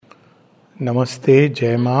नमस्ते।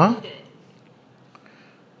 जय माँ।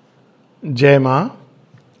 जय माँ।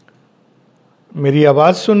 मेरी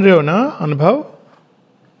आवाज सुन रहे हो ना? अनुभव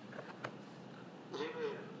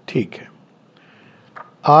ठीक है।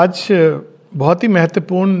 आज बहुत ही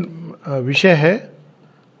महत्वपूर्ण विषय है,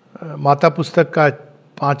 माता पुस्तक का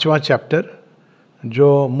 5वां चैप्टर,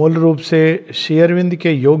 जो मूल रूप से श्री अरविंद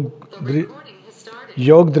के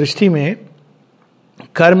योग दृष्टि में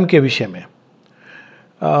कर्म के विषय में।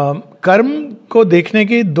 कर्म को देखने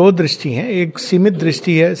की दो दृष्टि हैं। एक सीमित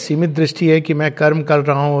दृष्टि है। सीमित दृष्टि है कि मैं कर्म कर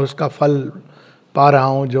रहा हूँ, उसका फल पा रहा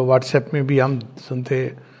हूँ, जो व्हाट्सएप में भी हम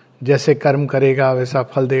सुनते, जैसे कर्म करेगा वैसा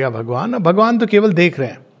फल देगा भगवान। भगवान तो केवल देख रहे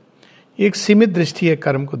हैं। एक सीमित दृष्टि है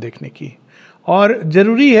कर्म को देखने की, और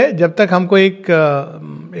जरूरी है जब तक हमको एक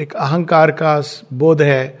अहंकार का बोध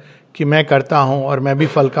है कि मैं करता हूँ और मैं भी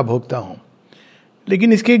फल का भोगता हूँ।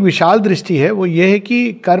 लेकिन इसकी एक विशाल दृष्टि है, वो ये है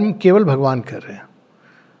कि कर्म केवल भगवान कर रहे हैं।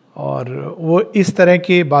 और वो इस तरह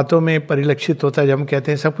की बातों में परिलक्षित होता है जब हम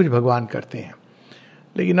कहते हैं सब कुछ भगवान करते हैं।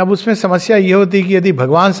 लेकिन अब उसमें समस्या ये होती है कि यदि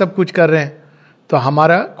भगवान सब कुछ कर रहे हैं तो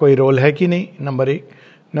हमारा कोई रोल है कि नहीं, नंबर एक।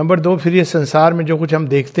 नंबर दो, फिर ये संसार में जो कुछ हम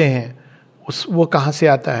देखते हैं वो कहाँ से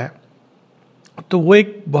आता है। तो वो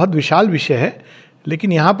एक बहुत विशाल विषय है।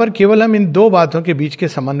 लेकिन यहाँ पर केवल हम इन दो बातों के बीच के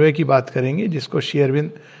समन्वय की बात करेंगे, जिसको श्री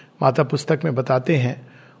अरविंद माता पुस्तक में बताते हैं।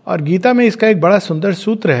 और गीता में इसका एक बड़ा सुंदर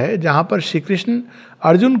सूत्र है, जहाँ पर श्री कृष्ण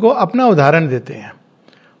अर्जुन को अपना उदाहरण देते हैं।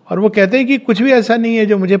 और वो कहते हैं कि कुछ भी ऐसा नहीं है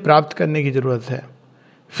जो मुझे प्राप्त करने की जरूरत है,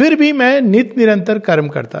 फिर भी मैं नित निरंतर कर्म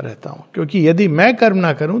करता रहता हूँ, क्योंकि यदि मैं कर्म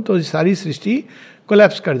ना करूँ तो सारी सृष्टि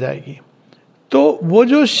कोलैप्स कर जाएगी। तो वो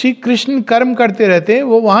जो श्री कृष्ण कर्म करते रहते हैं,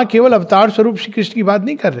 वो वहाँ केवल अवतार स्वरूप श्री कृष्ण की बात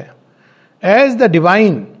नहीं कर रहे हैं। एज द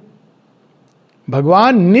डिवाइन,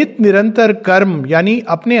 भगवान नित निरंतर कर्म, यानी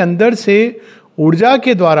अपने अंदर से ऊर्जा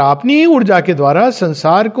के द्वारा, अपनी ही ऊर्जा के द्वारा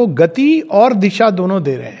संसार को गति और दिशा दोनों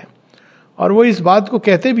दे रहे हैं। और वो इस बात को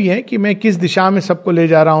कहते भी हैं कि मैं किस दिशा में सबको ले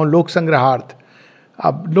जा रहा हूं, लोक संग्रहार्थ।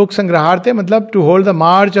 अब लोक संग्रहार्थ है मतलब to hold the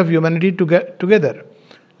March of humanity together.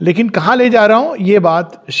 लेकिन कहाँ ले जा रहा हूं, ये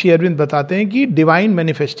बात श्री अरविंद बताते हैं कि डिवाइन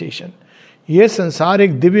मैनिफेस्टेशन। ये संसार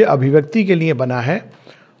एक दिव्य अभिव्यक्ति के लिए बना है,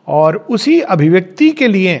 और उसी अभिव्यक्ति के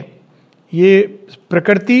लिए ये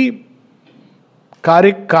प्रकृति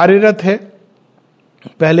कार्यरत है।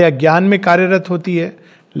 पहले अज्ञान में कार्यरत होती है,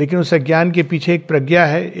 लेकिन उस अज्ञान के पीछे एक प्रज्ञा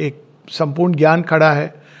है, एक संपूर्ण ज्ञान खड़ा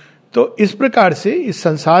है। तो इस प्रकार से इस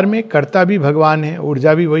संसार में कर्ता भी भगवान है,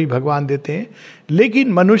 ऊर्जा भी वही भगवान देते हैं।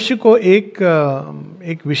 लेकिन मनुष्य को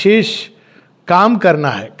एक विशेष काम करना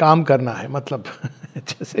है मतलब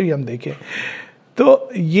जैसे भी हम देखें तो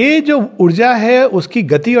ये जो ऊर्जा है उसकी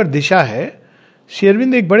गति और दिशा है। श्री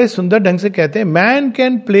अरविंद एक बड़े सुंदर ढंग से कहते हैं, man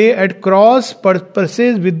can play at cross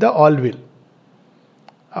purposes with the all will.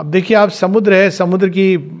 अब देखिए, आप समुद्र है, समुद्र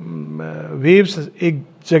की वेव्स एक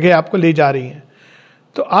जगह आपको ले जा रही हैं,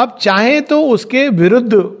 तो आप चाहें तो उसके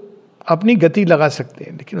विरुद्ध अपनी गति लगा सकते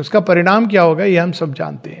हैं, लेकिन उसका परिणाम क्या होगा ये हम सब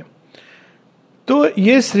जानते हैं। तो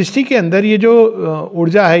ये सृष्टि के अंदर ये जो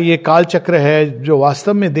ऊर्जा है, ये काल चक्र है, जो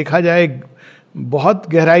वास्तव में देखा जाए बहुत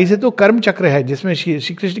गहराई से तो कर्म चक्र है, जिसमें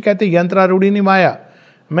श्री कृष्ण कहते हैं यंत्रारूढ़िनी माया,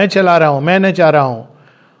 मैं चला रहा हूं, मैं न चाह रहा हूं।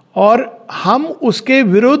 और हम उसके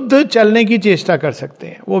विरुद्ध चलने की चेष्टा कर सकते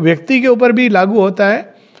हैं। वो व्यक्ति के ऊपर भी लागू होता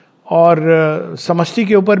है और समष्टि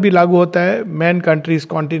के ऊपर भी लागू होता है। Man, countries,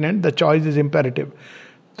 continent, the choice is imperative.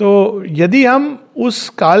 तो यदि हम उस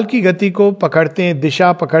काल की गति को पकड़ते हैं,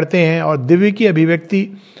 दिशा पकड़ते हैं, और दिव्य की अभिव्यक्ति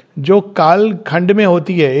जो काल खंड में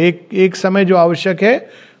होती है, एक समय जो आवश्यक है,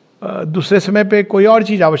 दूसरे समय पे कोई और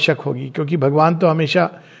चीज आवश्यक होगी, क्योंकि भगवान तो हमेशा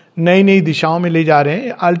नई नई दिशाओं में ले जा रहे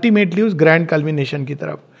हैं, अल्टीमेटली उस ग्रैंड कल्मिनेशन की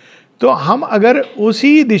तरफ। तो हम अगर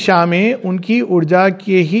उसी दिशा में उनकी ऊर्जा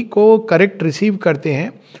के ही को करेक्ट रिसीव करते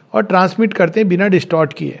हैं और ट्रांसमिट करते हैं बिना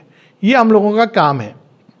डिस्टॉर्ट किए, ये हम लोगों का काम है।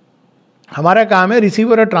 हमारा काम है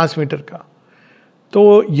रिसीवर और ट्रांसमीटर का।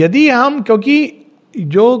 तो यदि हम, क्योंकि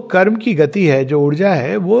जो कर्म की गति है, जो ऊर्जा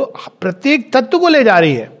है, वो प्रत्येक तत्व को ले जा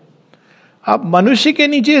रही है। अब मनुष्य के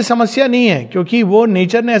नीचे समस्या नहीं है, क्योंकि वो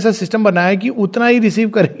नेचर ने ऐसा सिस्टम बनाया कि उतना ही रिसीव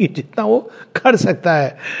करेगी जितना वो कर सकता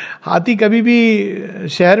है। हाथी कभी भी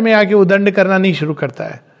शहर में आके उदंड करना नहीं शुरू करता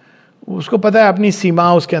है, उसको पता है अपनी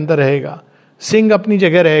सीमा उसके अंदर रहेगा। सिंह अपनी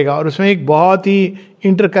जगह रहेगा, और उसमें एक बहुत ही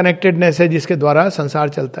इंटरकनेक्टेडनेस है जिसके द्वारा संसार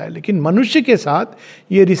चलता है। लेकिन मनुष्य के साथ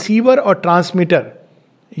ये रिसीवर और ट्रांसमीटर,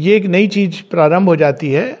 ये एक नई चीज प्रारंभ हो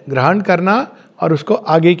जाती है, ग्रहण करना और उसको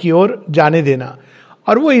आगे की ओर जाने देना।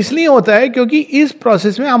 और वो इसलिए होता है क्योंकि इस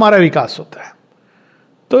प्रोसेस में हमारा विकास होता है।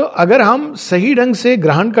 तो अगर हम सही ढंग से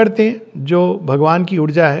ग्रहण करते हैं जो भगवान की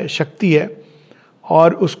ऊर्जा है, शक्ति है,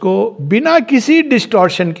 और उसको बिना किसी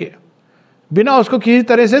डिस्टॉर्शन के, बिना उसको किसी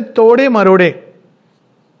तरह से तोड़े मरोड़े,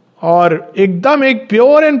 और एकदम एक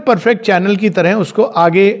प्योर एंड परफेक्ट चैनल की तरह उसको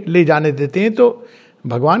आगे ले जाने देते हैं। तो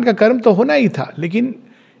भगवान का कर्म तो होना ही था, लेकिन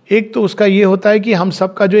एक तो उसका ये होता है कि हम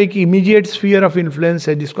सबका जो एक इमीडिएट स्फीयर ऑफ इन्फ्लुएंस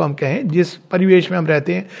है, जिसको हम कहें, जिस परिवेश में हम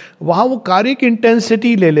रहते हैं, वहां वो कार्य की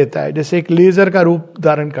इंटेंसिटी ले लेता है, जैसे एक लेजर का रूप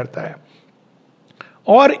धारण करता है,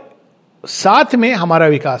 और साथ में हमारा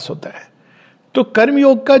विकास होता है। तो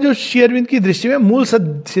कर्मयोग का जो श्री अरविंद की दृष्टि में मूल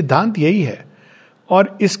सिद्धांत यही है।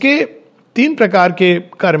 और इसके 3 प्रकार के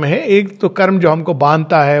कर्म है। एक तो कर्म जो हमको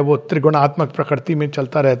बांधता है, वो त्रिगुणात्मक प्रकृति में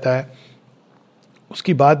चलता रहता है,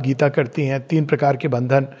 उसकी बात गीता करती है। 3 प्रकार के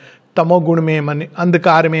बंधन, तमोगुण में, मन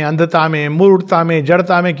अंधकार में, अंधता में, मूर्खता में,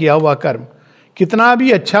 जड़ता में किया हुआ कर्म कितना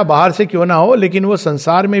भी अच्छा बाहर से क्यों ना हो, लेकिन वो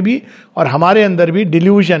संसार में भी और हमारे अंदर भी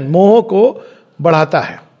डिल्यूजन, मोह को बढ़ाता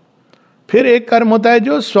है। फिर एक कर्म होता है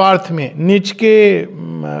जो स्वार्थ में, निज के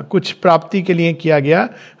कुछ प्राप्ति के लिए किया गया,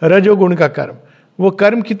 रजोगुण का कर्म। वो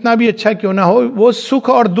कर्म कितना भी अच्छा क्यों ना हो, वो सुख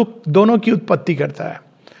और दुख दोनों की उत्पत्ति करता है।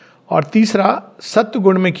 और तीसरा सत्व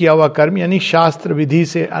गुण में किया हुआ कर्म, यानी शास्त्र विधि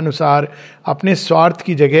से अनुसार अपने स्वार्थ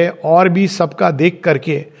की जगह और भी सबका देख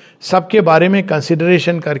करके, सबके बारे में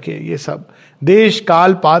कंसिडरेशन करके, ये सब देश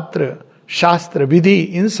काल पात्र शास्त्र विधि,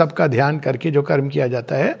 इन सब का ध्यान करके जो कर्म किया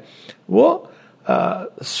जाता है, वो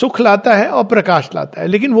सुख लाता है और प्रकाश लाता है,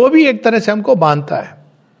 लेकिन वो भी एक तरह से हमको बांधता है।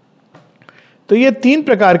 तो ये 3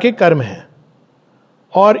 प्रकार के कर्म हैं।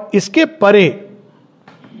 और इसके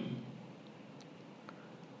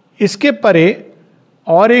परे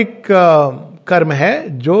और एक कर्म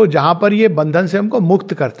है जो जहां पर ये बंधन से हमको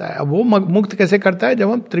मुक्त करता है। अब वो मुक्त कैसे करता है?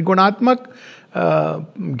 जब हम त्रिगुणात्मक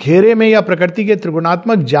घेरे में या प्रकृति के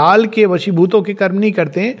त्रिगुणात्मक जाल के वशीभूतों के कर्म नहीं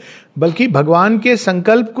करते हैं, बल्कि भगवान के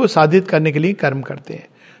संकल्प को साधित करने के लिए कर्म करते हैं,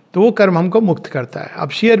 तो वो कर्म हमको मुक्त करता है। अब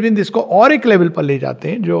श्री अरविंद इसको और एक लेवल पर ले जाते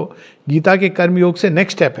हैं, जो गीता के कर्म योग से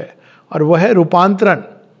नेक्स्ट स्टेप है, और वह है रूपांतरण।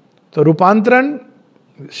 तो रूपांतरण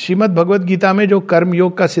श्रीमद् भगवद गीता में जो कर्म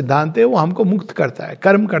योग का सिद्धांत है, वो हमको मुक्त करता है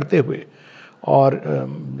कर्म करते हुए।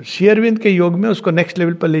 और श्री अरविंद के योग में उसको नेक्स्ट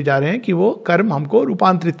लेवल पर ले जा रहे हैं कि वो कर्म हमको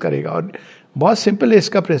रूपांतरित करेगा। और बहुत सिंपल है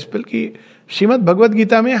इसका प्रिंसिपल कि श्रीमद् भगवद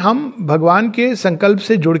गीता में हम भगवान के संकल्प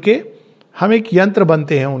से जुड़ के हम एक यंत्र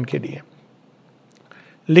बनते हैं उनके लिए,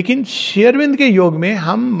 लेकिन श्री अरविंद के योग में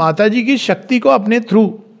हम माता जी की शक्ति को अपने थ्रू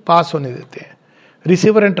पास होने देते हैं,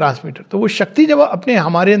 रिसीवर एंड ट्रांसमीटर। तो वो शक्ति जब अपने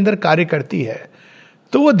हमारे अंदर कार्य करती है,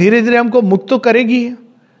 तो वो धीरे धीरे हमको मुक्त तो करेगी,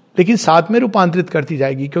 लेकिन साथ में रूपांतरित करती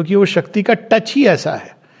जाएगी, क्योंकि वो शक्ति का टच ही ऐसा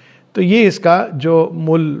है। तो ये इसका जो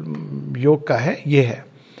मूल योग का है, ये है।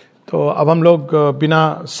 तो अब हम लोग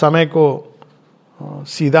बिना समय को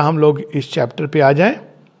सीधा हम लोग इस चैप्टर पे आ जाएं।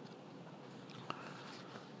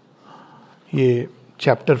 ये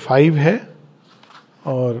चैप्टर 5 है,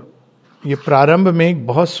 और ये प्रारंभ में एक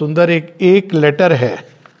बहुत सुंदर एक लेटर है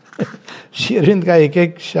श्री अरविंद का,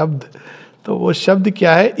 एक शब्द। तो वो शब्द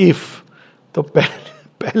क्या है? इफ। तो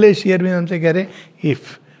पहले श्री अरविंद हमसे कह रहे हैं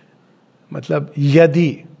इफ, मतलब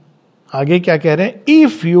यदि। आगे क्या कह रहे हैं?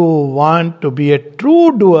 If you want to be A true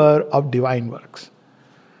doer of divine works.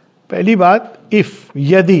 पहली बात इफ,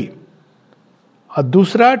 यदि, और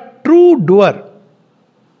दूसरा ट्रू डूअर।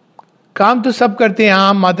 काम तो सब करते हैं,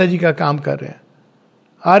 हम माता जी का काम कर रहे हैं।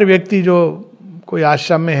 हर व्यक्ति जो कोई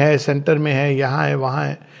आश्रम में है, सेंटर में है, यहाँ है, वहाँ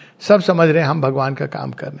है, सब समझ रहे हैं हम भगवान का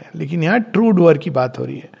काम कर रहे हैं, लेकिन यहाँ ट्रू डूअर की बात हो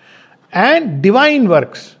रही है। एंड डिवाइन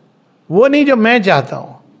वर्क्स, वो नहीं जो मैं चाहता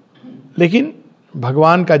हूं, लेकिन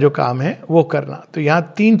भगवान का जो काम है वो करना। तो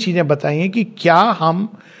यहाँ 3 चीजें बताई हैं कि क्या हम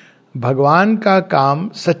भगवान का काम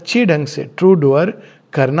सच्चे ढंग से, ट्रू डूअर,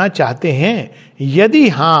 करना चाहते हैं। यदि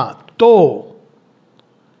हां, तो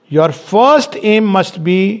your first M must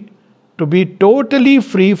be to be totally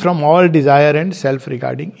free from all desire and self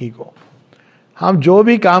regarding ego. हम जो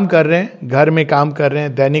भी काम कर रहे हैं, घर में काम कर रहे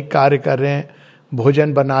हैं, दैनिक कार्य कर रहे हैं,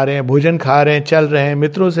 भोजन बना रहे हैं, भोजन खा रहे हैं, चल रहे हैं,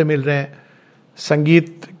 मित्रों से मिल रहे हैं,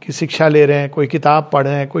 संगीत की शिक्षा ले रहे हैं, कोई किताब पढ़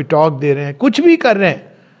रहे हैं, कोई टॉक दे रहे हैं, कुछ भी कर रहे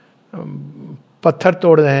हैं, पत्थर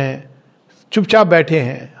तोड़ रहे हैं, चुपचाप बैठे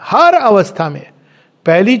हैं, हर अवस्था में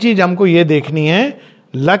पहली चीज हमको ये देखनी है,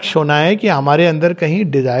 लक्ष्य होना है कि हमारे अंदर कहीं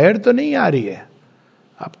डिजायर तो नहीं आ रही है।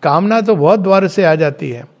 अब कामना तो बहुत द्वार से आ जाती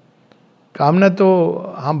है। कामना तो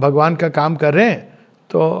हम भगवान का काम कर रहे हैं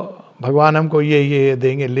तो भगवान हमको ये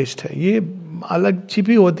देंगे, लिस्ट है, ये अलग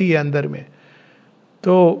छिपी होती है अंदर में।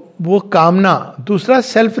 तो वो कामना। दूसरा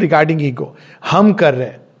सेल्फ रिगार्डिंग ईगो, हम कर रहे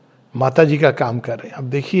हैं, माता जी का काम कर रहे हैं। अब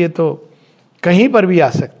देखिए तो कहीं पर भी आ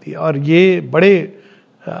सकती है, और ये बड़े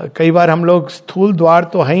कई बार हम लोग स्थूल द्वार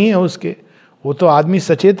तो है ही है उसके, वो तो आदमी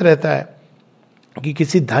सचेत रहता है कि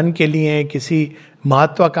किसी धन के लिए, किसी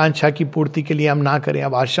महत्वाकांक्षा की पूर्ति के लिए हम ना करें।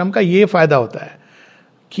 अब आश्रम का ये फायदा होता है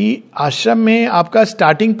कि आश्रम में आपका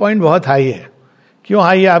स्टार्टिंग पॉइंट बहुत हाई है। क्यों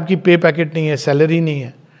हाई है? आपकी पे पैकेट नहीं है, सैलरी नहीं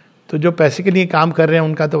है, तो जो पैसे के लिए काम कर रहे हैं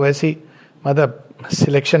उनका तो वैसे ही मतलब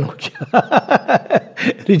सिलेक्शन हो गया,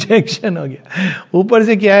 रिजेक्शन हो गया। ऊपर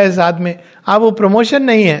से क्या है साथ में, आप वो प्रमोशन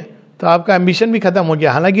नहीं है तो आपका एम्बिशन भी खत्म हो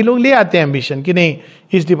गया। हालांकि लोग ले आते हैं एम्बिशन कि नहीं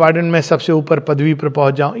इस डिपार्टमेंट में सबसे ऊपर पदवी पर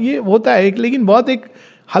पहुंच जाऊं, ये होता है एक, लेकिन बहुत एक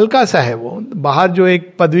हल्का सा है वो। बाहर जो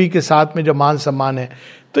एक पदवी के साथ में जो मान सम्मान है,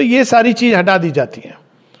 तो ये सारी चीज हटा दी जाती है।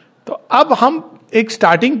 तो अब हम एक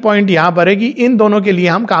स्टार्टिंग पॉइंट यहां पर है कि इन दोनों के लिए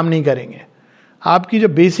हम काम नहीं करेंगे। आपकी जो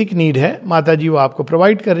बेसिक नीड है माता जी वो आपको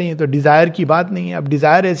प्रोवाइड कर रही है, तो डिजायर की बात नहीं है। अब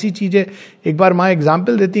डिजायर ऐसी चीज है, एक बार माँ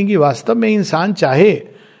एग्जाम्पल देती हैं कि वास्तव में इंसान चाहे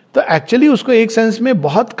तो एक्चुअली उसको एक सेंस में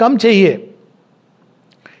बहुत कम चाहिए,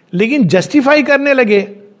 लेकिन जस्टिफाई करने लगे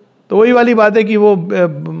तो वही वाली बात है कि वो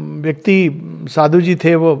व्यक्ति साधु जी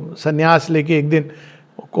थे, वो सन्यास लेके एक दिन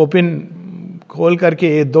कोपिन खोल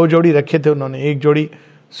करके 2 जोड़ी रखे थे उन्होंने। एक जोड़ी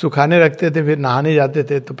सुखाने रखते थे, फिर नहाने जाते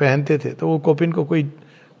थे तो पहनते थे। तो वो कोपिन को कोई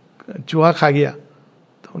चूहा खा गया,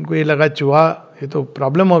 तो उनको ये लगा चूहा ये तो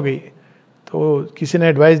प्रॉब्लम हो गई। तो किसी ने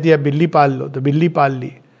एडवाइस दिया बिल्ली पाल लो, तो बिल्ली पाल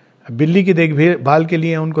ली। बिल्ली की देखभाल के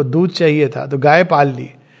लिए उनको दूध चाहिए था तो गाय पाल ली।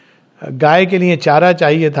 गाय के लिए चारा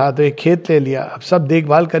चाहिए था तो एक खेत ले लिया। अब सब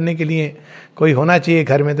देखभाल करने के लिए कोई होना चाहिए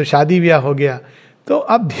घर में, तो शादी ब्याह हो गया। तो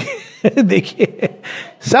अब देखिए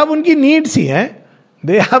सब उनकी नीड्स ही हैं।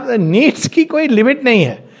 नीड्स की कोई लिमिट नहीं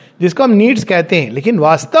है जिसको हम नीड्स कहते हैं, लेकिन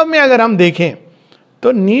वास्तव में अगर हम देखें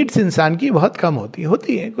तो नीड्स इंसान की बहुत कम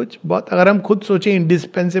होती है कुछ बहुत। अगर हम खुद सोचें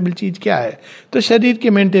इंडिस्पेंसेबल चीज क्या है, तो शरीर के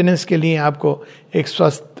मेंटेनेंस के लिए आपको एक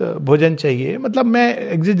स्वस्थ भोजन चाहिए। मतलब मैं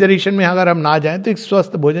एग्जिजरेशन में अगर हम ना जाएं तो एक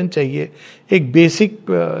स्वस्थ भोजन चाहिए, एक बेसिक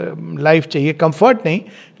लाइफ चाहिए, कंफर्ट नहीं,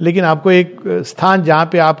 लेकिन आपको एक स्थान जहाँ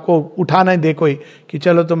पे आपको उठा नहीं दे कोई कि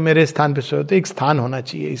चलो तुम मेरे स्थान पे सोओ, तो एक स्थान होना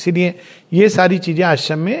चाहिए। इसीलिए ये सारी चीजें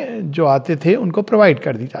आश्रम में जो आते थे उनको प्रोवाइड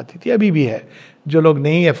कर दी जाती थी, अभी भी है। जो लोग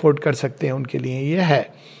नहीं अफोर्ड कर सकते हैं उनके लिए ये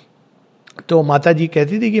है। तो माता जी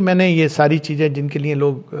कहती थी कि मैंने ये सारी चीजें जिनके लिए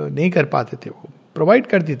लोग नहीं कर पाते थे वो प्रोवाइड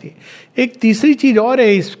करती थी। एक तीसरी चीज और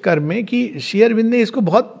है इस कर्म में कि श्री अरविंद ने इसको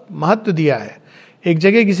बहुत महत्व दिया है। एक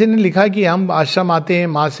जगह किसी ने लिखा कि हम आश्रम आते हैं,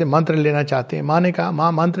 माँ से मंत्र लेना चाहते हैं। माँ ने कहा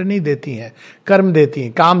माँ मंत्र नहीं देती हैं, कर्म देती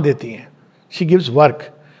हैं, काम देती हैं। She gives work.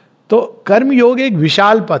 तो कर्म योग एक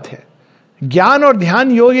विशाल पथ है, ज्ञान और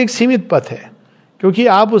ध्यान योग एक सीमित पथ है, क्योंकि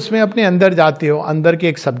आप उसमें अपने अंदर जाते हो, अंदर के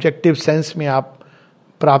एक सब्जेक्टिव सेंस में आप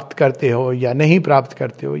प्राप्त करते हो या नहीं प्राप्त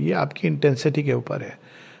करते हो, ये आपकी इंटेंसिटी के ऊपर है।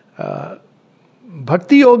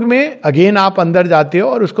 भक्ति योग में अगेन आप अंदर जाते हो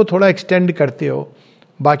और उसको थोड़ा एक्सटेंड करते हो,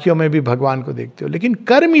 बाकियों में भी भगवान को देखते हो। लेकिन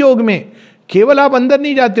कर्म योग में केवल आप अंदर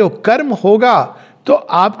नहीं जाते हो, कर्म होगा तो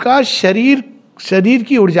आपका शरीर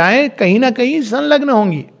की ऊर्जाएं कहीं ना कहीं संलग्न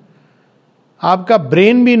होंगी। आपका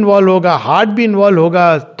ब्रेन भी इन्वॉल्व होगा, हार्ट भी इन्वॉल्व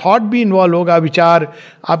होगा, थॉट भी इन्वॉल्व होगा, विचार,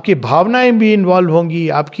 आपकी भावनाएं भी इन्वॉल्व होंगी,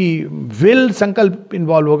 आपकी विल संकल्प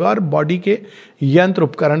इन्वॉल्व होगा, और बॉडी के यंत्र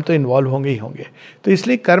उपकरण तो इन्वॉल्व होंगे ही होंगे। तो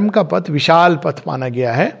इसलिए कर्म का पथ विशाल पथ माना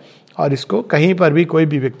गया है और इसको कहीं पर भी कोई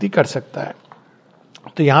भी व्यक्ति कर सकता है।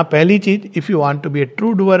 तो यहाँ पहली चीज, if you want to be A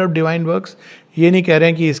true doer of divine works, ये नहीं कह रहे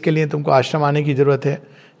हैं कि इसके लिए तुमको आश्रम आने की जरूरत है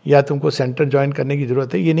या तुमको सेंटर ज्वाइन करने की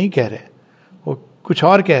जरूरत है, ये नहीं कह रहे हैं, वो कुछ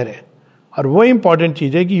और कह रहे हैं। और वो इंपॉर्टेंट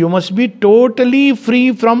चीज है कि you must be totally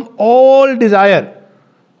free from all desire,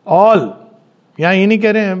 all, यहां ये नहीं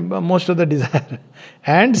कह रहे हैं most of the desire,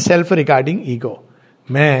 and self regarding ego,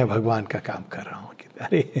 मैं भगवान का काम कर रहा हूं।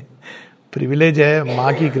 अरे प्रिविलेज है,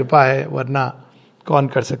 माँ की कृपा है, वरना कौन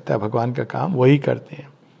कर सकता है भगवान का काम, वही करते हैं।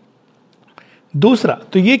 दूसरा,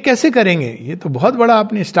 तो ये कैसे करेंगे, ये तो बहुत बड़ा,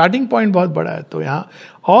 आपने स्टार्टिंग पॉइंट बहुत बड़ा है। तो यहां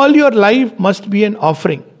all your life must be an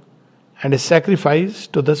offering and A sacrifice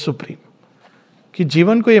to the supreme, कि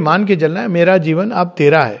जीवन को ये मान के चलना है मेरा जीवन अब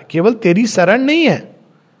तेरा है, केवल तेरी शरण नहीं है।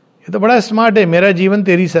 ये तो बड़ा स्मार्ट है, मेरा जीवन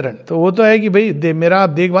तेरी शरण, तो वो तो है कि भाई मेरा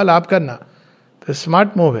देखभाल आप करना, तो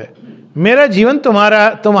स्मार्ट मूव है। मेरा जीवन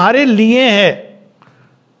तुम्हारे लिए है,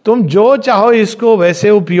 तुम जो चाहो इसको वैसे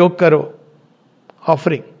उपयोग करो,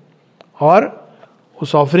 ऑफरिंग। और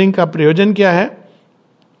उस ऑफरिंग का प्रयोजन क्या है,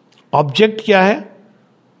 ऑब्जेक्ट क्या है,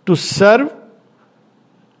 to serve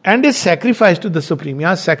and A sacrifice to the supreme.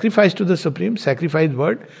 यहां sacrifice to the supreme, sacrifice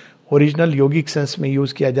word original yogic sense में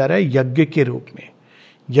यूज किया जा रहा है यज्ञ के रूप में।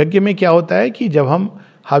 यज्ञ में क्या होता है कि जब हम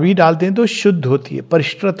हवी डालते हैं तो शुद्ध होती है,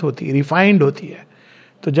 परिष्कृत होती है, रिफाइंड होती है।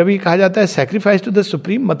 तो जब ये कहा जाता है सैक्रिफाइस टू द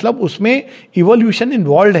सुप्रीम, मतलब उसमें इवोल्यूशन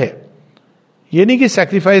इन्वॉल्व है। ये नहीं कि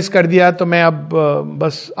सैक्रिफाइस कर दिया तो मैं अब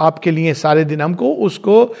बस आपके लिए सारे दिन, हमको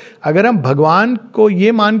उसको, अगर हम भगवान को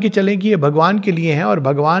ये मान के चलें कि ये भगवान के लिए है और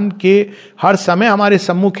भगवान के हर समय हमारे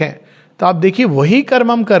सम्मुख हैं, तो आप देखिए वही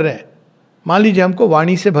कर्म हम कर रहे हैं। मान लीजिए हमको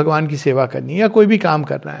वाणी से भगवान की सेवा करनी है या कोई भी काम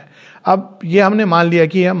करना है, अब ये हमने मान लिया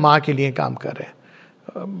कि हम माँ के लिए काम कर रहे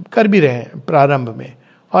हैं, कर भी रहे हैं प्रारंभ में,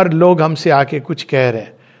 और लोग हमसे आके कुछ कह रहे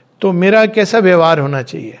हैं, तो मेरा कैसा व्यवहार होना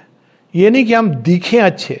चाहिए। ये नहीं कि हम दिखें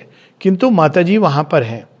अच्छे, किंतु माता जी वहां पर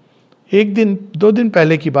हैं। एक दिन 2 दिन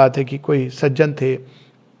पहले की बात है कि कोई सज्जन थे,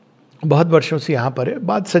 बहुत वर्षों से यहाँ पर है,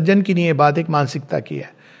 बात सज्जन की नहीं है, बात एक मानसिकता की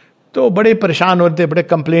है। तो बड़े परेशान हो रहे थे, बड़े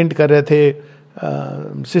कंप्लेंट कर रहे थे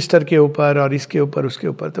सिस्टर के ऊपर और इसके ऊपर उसके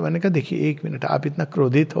ऊपर। तो मैंने कहा देखिए 1 मिनट, आप इतना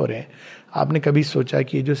क्रोधित हो रहे हैं, आपने कभी सोचा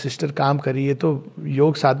कि ये जो सिस्टर काम कर रही है तो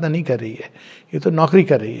योग साधना नहीं कर रही है, ये तो नौकरी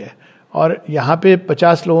कर रही है और यहाँ पे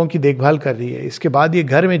 50 लोगों की देखभाल कर रही है। इसके बाद ये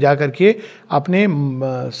घर में जा करके अपने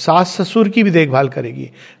सास ससुर की भी देखभाल करेगी,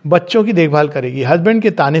 बच्चों की देखभाल करेगी, हस्बैंड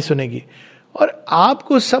के ताने सुनेगी, और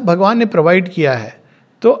आपको सब भगवान ने प्रोवाइड किया है।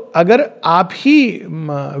 तो अगर आप ही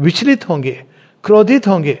विचलित होंगे, क्रोधित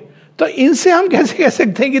होंगे, तो इनसे हम कैसे कह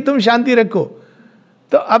सकते हैं कि तुम शांति रखो।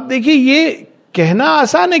 तो अब देखिए, ये कहना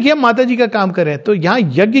आसान है कि हम माता जी का काम करें, तो यहां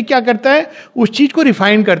यज्ञ क्या करता है, उस चीज को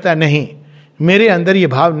रिफाइन करता है। नहीं, मेरे अंदर ये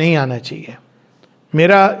भाव नहीं आना चाहिए,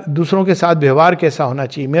 मेरा दूसरों के साथ व्यवहार कैसा होना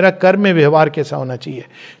चाहिए, मेरा कर्म में व्यवहार कैसा होना चाहिए।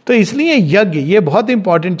 तो इसलिए यज्ञ ये बहुत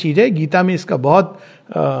इंपॉर्टेंट चीज है। गीता में इसका बहुत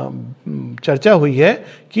चर्चा हुई है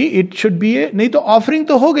कि इट शुड बी ए, नहीं तो ऑफरिंग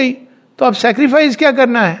तो हो गई, तो अब सैक्रिफाइस क्या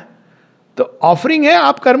करना है। तो ऑफरिंग है,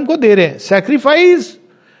 आप कर्म को दे रहे हैं, सैक्रिफाइस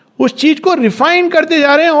उस चीज को रिफाइन करते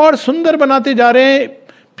जा रहे हैं और सुंदर बनाते जा रहे हैं,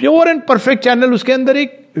 प्योर एंड परफेक्ट चैनल, उसके अंदर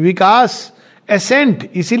एक विकास, एसेंट,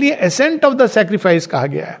 इसीलिए एसेंट ऑफ द सैक्रिफाइस कहा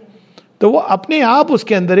गया है। तो वो अपने आप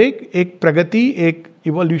उसके अंदर एक प्रगति, एक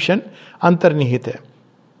इवोल्यूशन अंतर्निहित है।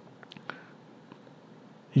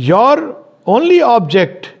 Your only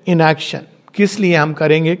object in action, किस लिए हम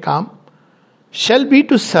करेंगे काम, shall be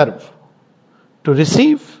to serve, to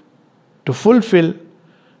receive, to fulfill,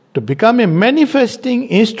 to become a manifesting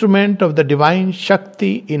instrument of the divine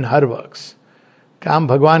Shakti in her works. काम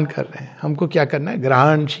भगवान कर रहे हैं, हमको क्या करना है,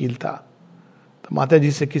 ग्रहणशीलता। तो माता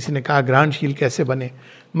जी से किसी ने कहा ग्रहणशील कैसे बने,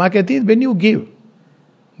 माँ कहती है when you give,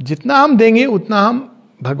 जितना हम देंगे उतना हम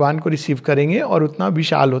भगवान को रिसीव करेंगे और उतना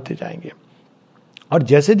विशाल होते जाएंगे। और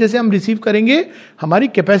जैसे जैसे हम रिसीव करेंगे हमारी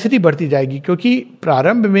कैपेसिटी बढ़ती जाएगी, क्योंकि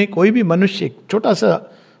प्रारंभ में कोई भी मनुष्य छोटा सा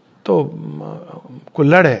तो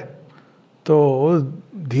कुल्हड़ है, तो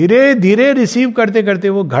धीरे धीरे रिसीव करते करते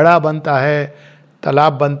वो घड़ा बनता है,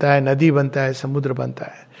 तालाब बनता है, नदी बनता है, समुद्र बनता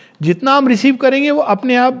है। जितना हम रिसीव करेंगे वो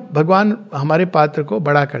अपने आप भगवान हमारे पात्र को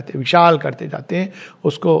बड़ा करते, विशाल करते जाते हैं,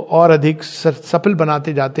 उसको और अधिक सफल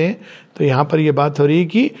बनाते जाते हैं। तो यहाँ पर ये बात हो रही है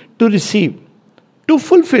कि टू रिसीव, टू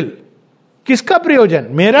फुलफिल, किसका प्रयोजन,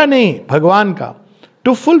 मेरा नहीं, भगवान का।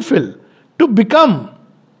 To fulfil, to become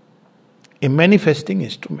a manifesting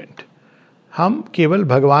instrument, हम केवल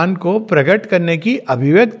भगवान को प्रकट करने की,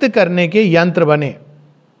 अभिव्यक्त करने के यंत्र बने।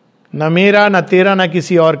 न मेरा, न तेरा, न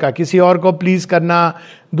किसी और का, किसी और को प्लीज करना,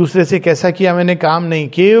 दूसरे से कैसा किया मैंने काम नहीं,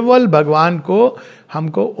 केवल भगवान को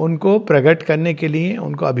हमको उनको प्रकट करने के लिए,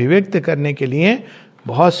 उनको अभिव्यक्त करने के लिए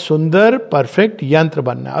बहुत सुंदर परफेक्ट यंत्र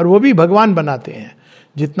बनना। और वो भी भगवान बनाते हैं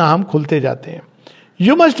जितना हम खुलते जाते हैं।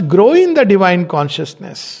 You must grow in the divine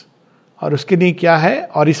consciousness, और उसके लिए क्या है,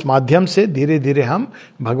 और इस माध्यम से धीरे धीरे हम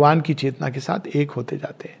भगवान की चेतना के साथ एक होते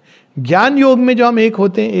जाते हैं। ज्ञान योग में जो हम एक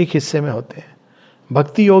होते हैं, एक हिस्से में होते हैं,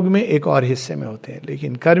 भक्ति योग में एक और हिस्से में होते हैं,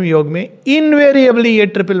 लेकिन कर्म योग में इनवेरिएबली ये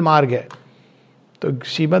ट्रिपल मार्ग है। तो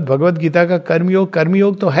श्रीमद् भगवद गीता का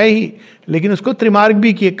कर्मयोग तो है ही, लेकिन उसको त्रिमार्ग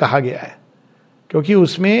भी कहा गया है, क्योंकि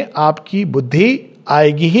उसमें आपकी बुद्धि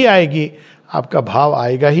आएगी ही आएगी, आपका भाव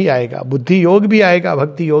आएगा ही आएगा, बुद्धि योग भी आएगा,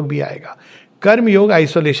 भक्ति योग भी आएगा। कर्म योग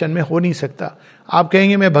आइसोलेशन में हो नहीं सकता। आप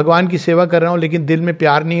कहेंगे मैं भगवान की सेवा कर रहा हूं लेकिन दिल में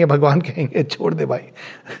प्यार नहीं है, भगवान कहेंगे छोड़ दे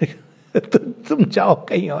भाई तो तुम जाओ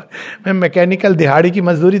कहीं और, मैं मैकेनिकल दिहाड़ी की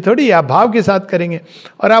मजदूरी थोड़ी, आप भाव के साथ करेंगे।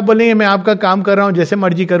 और आप बोलेंगे मैं आपका काम कर रहा हूं, जैसे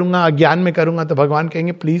मर्जी करूंगा, अज्ञान में करूंगा, तो भगवान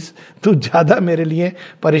कहेंगे प्लीज तू ज्यादा मेरे लिए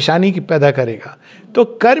परेशानी पैदा करेगा। तो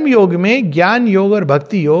कर्म योग में ज्ञान योग और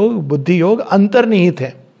भक्ति योग, बुद्धि योग अंतर्निहित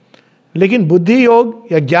है, लेकिन बुद्धि योग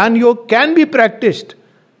या ज्ञान योग कैन बी प्रैक्टिस्ड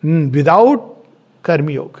विदाउट कर्म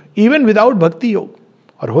योग, इवन विदाउट भक्ति योग।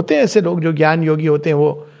 और होते हैं ऐसे लोग जो ज्ञान योगी होते हैं,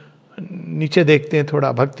 वो नीचे देखते हैं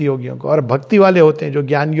थोड़ा भक्ति योगियों को, और भक्ति वाले होते हैं जो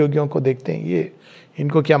ज्ञान योगियों को देखते हैं, ये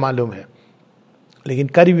इनको क्या मालूम है। लेकिन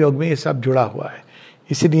कर्म योग में ये सब जुड़ा हुआ है।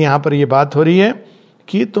 इसीलिए यहां पर ये बात हो रही है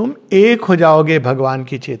कि तुम एक हो जाओगे भगवान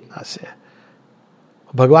की चेतना से।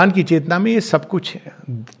 भगवान की चेतना में ये सब कुछ है,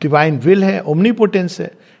 डिवाइन विल है, ओमनीपोटेंस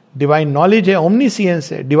है, डिवाइन नॉलेज है,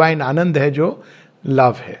 ओमनीसियंस है, डिवाइन आनंद है, जो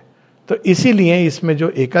लव है। तो इसीलिए इसमें जो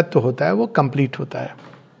एकत्व होता है वो कंप्लीट होता है।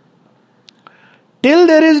 Till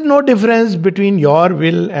there is no difference between your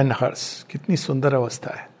will and hers, कितनी सुंदर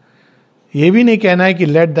अवस्था है। ये भी नहीं कहना है कि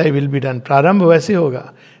let thy will be done, प्रारंभ वैसे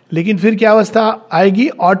होगा, लेकिन फिर क्या अवस्था आएगी,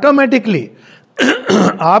 ऑटोमेटिकली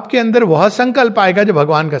आपके अंदर वह संकल्प आएगा जो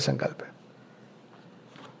भगवान का संकल्प है।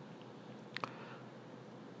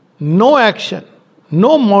 No action,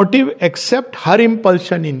 no motive except her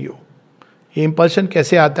impulsion in you. ये इंपल्शन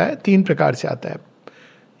कैसे आता है? 3 प्रकार से आता है,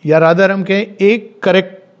 या रादर हम कहें एक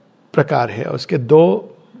करेक्ट प्रकार है, उसके 2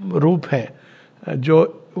 रूप हैं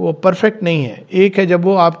जो वो परफेक्ट नहीं है। एक है जब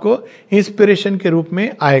वो आपको इंस्पिरेशन के रूप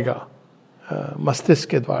में आएगा मस्तिष्क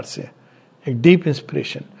के द्वार से, एक डीप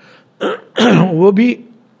इंस्पिरेशन, वो भी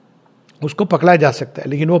उसको पकड़ा जा सकता है,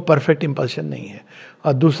 लेकिन वो परफेक्ट इंपल्शन नहीं है।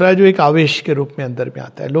 और दूसरा जो एक आवेश के रूप में अंदर में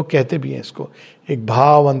आता है, लोग कहते भी हैं इसको, एक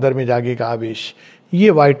भाव अंदर में जागेगा, आवेश, ये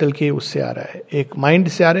वाइटल के उससे आ रहा है, एक माइंड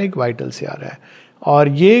से आ रहा है, एक वाइटल से आ रहा है। और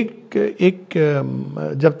ये एक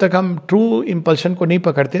जब तक हम ट्रू इंपल्शन को नहीं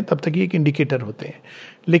पकड़ते हैं तब तक ये एक इंडिकेटर होते हैं,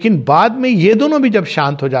 लेकिन बाद में ये दोनों भी जब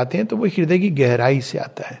शांत हो जाते हैं तो वो हृदय की गहराई से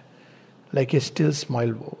आता है, like a still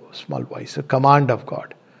small voice, command of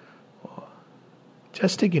god,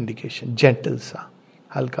 just एक इंडिकेशन, जेंटल सा,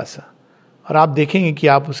 हल्का सा। और आप देखेंगे कि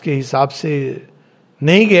आप उसके हिसाब से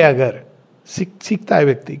नहीं गए, अगर सीखता है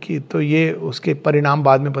व्यक्ति की, तो ये उसके परिणाम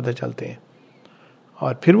बाद में पता चलते हैं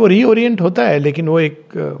और फिर वो रीओरिएंट होता है, लेकिन वो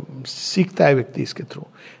एक सीखता है व्यक्ति इसके थ्रू।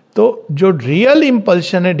 तो जो रियल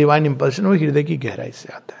इंपल्शन है, डिवाइन इंपल्शन, वो हृदय की गहराई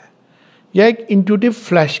से आता है, या एक इंट्यूटिव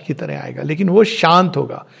फ्लैश की तरह आएगा, लेकिन वो शांत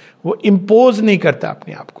होगा, वो इम्पोज नहीं करता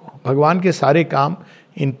अपने आप को। भगवान के सारे काम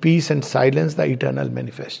in peace and silence the eternal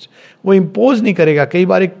manifest, वो इम्पोज नहीं करेगा। कई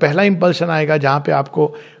बार एक पहला इंपल्शन आएगा जहां पे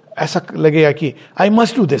आपको ऐसा लगेगा कि I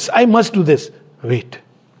must do this, I must do this, wait,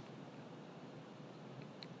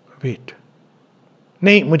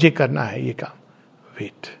 नहीं मुझे करना है ये काम,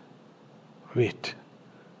 wait wait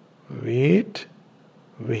wait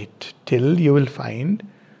wait till you will find.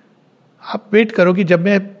 आप वेट करो कि जब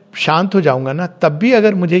मैं शांत हो जाऊंगा ना, तब भी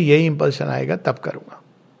अगर मुझे यही इंपल्शन आएगा तब करूंगा।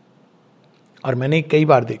 और मैंने कई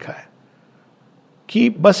बार देखा है कि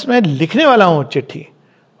बस मैं लिखने वाला हूं चिट्ठी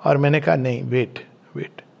और मैंने कहा नहीं, वेट,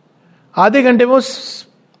 आधे घंटे में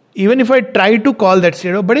even if I try to call that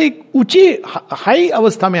state, बड़े ऊंची हाई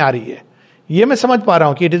अवस्था में आ रही है, ये मैं समझ पा रहा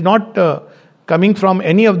हूं कि it is not coming from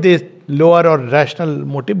any of this lower और rational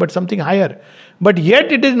motive but something higher, but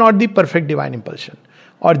yet it is not the perfect divine impulsion.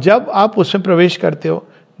 और जब आप उसमें प्रवेश करते हो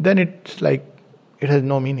then it's like it has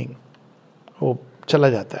no meaning, वो चला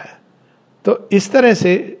जाता है। तो इस तरह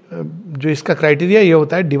से जो इसका क्राइटेरिया ये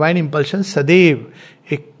होता है, डिवाइन इंपल्शन सदैव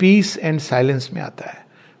एक पीस एंड साइलेंस में आता है,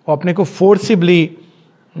 वो अपने को फोर्सिबली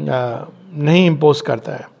नहीं इंपोज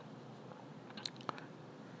करता है।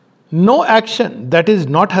 No action that is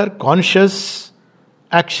not her conscious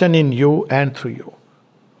action in you and through you.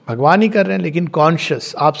 भगवान ही कर रहे हैं, लेकिन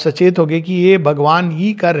कॉन्शियस, आप सचेत हो गए कि ये भगवान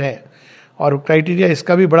ही कर रहे हैं। और क्राइटेरिया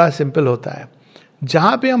इसका भी बड़ा सिंपल होता है,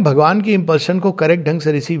 जहां पे हम भगवान की इंपल्शन को करेक्ट ढंग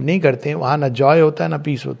से रिसीव नहीं करते हैं, वहां ना जॉय होता है ना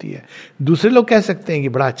पीस होती है। दूसरे लोग कह सकते हैं कि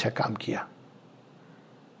बड़ा अच्छा काम किया,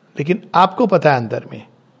 लेकिन आपको पता है अंदर में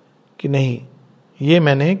कि नहीं, ये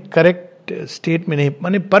मैंने करेक्ट स्टेट में नहीं,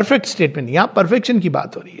 मैंने परफेक्ट स्टेट में नहीं। यहां परफेक्शन की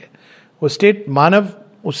बात हो रही है, वो स्टेट मानव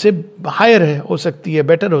उससे हायर है, हो सकती है,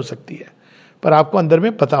 बेटर हो सकती है, पर आपको अंदर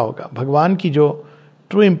में पता होगा भगवान की जो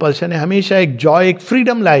ट्रू इंपल्शन है हमेशा एक जॉय, एक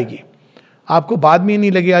फ्रीडम लाएगी। आपको बाद में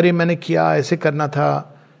नहीं लगे अरे मैंने किया, ऐसे करना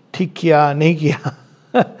था, ठीक किया, नहीं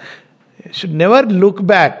किया। Should never look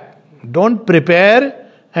back, don't prepare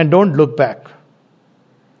and don't look back.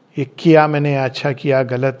 ये किया मैंने, अच्छा किया,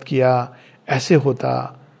 गलत किया, ऐसे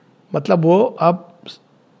होता, मतलब वो अब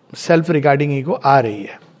सेल्फ रिगार्डिंग ईगो आ रही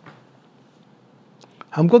है।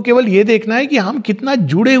 हमको केवल ये देखना है कि हम कितना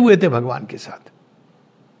जुड़े हुए थे भगवान के साथ,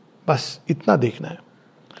 बस इतना देखना है।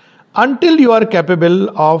 Until you are capable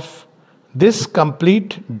of this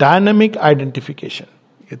complete dynamic identification,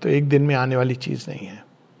 ये तो एक दिन में आने वाली चीज नहीं है,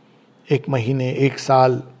 एक महीने, एक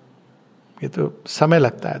साल, ये तो समय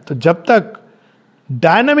लगता है। तो जब तक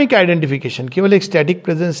डायनामिक आइडेंटिफिकेशन, केवल एक स्टैटिक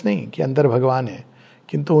प्रेजेंस नहीं कि अंदर भगवान है,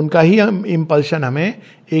 किंतु उनका ही हम इंपल्शन हमें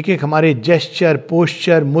एक एक हमारे जेस्चर,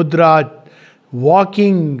 पोस्चर, मुद्रा,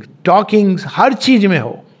 वॉकिंग, टॉकिंग, हर चीज में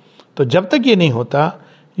हो, तो जब तक ये नहीं होता,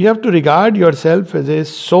 you have to regard yourself as a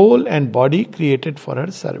soul and body created for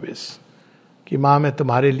her service, कि माँ मैं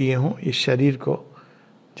तुम्हारे लिए हूँ, इस शरीर को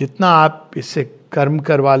जितना आप इससे कर्म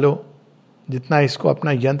करवा लो, जितना इसको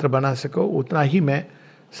अपना यंत्र बना सको, उतना ही मैं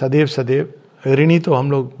सदैव सदैव, ऋणी तो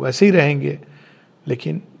हम लोग वैसे ही रहेंगे,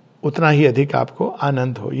 लेकिन उतना ही अधिक आपको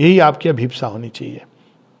आनंद हो, यही आपकी अभिप्सा होनी चाहिए।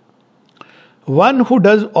 One who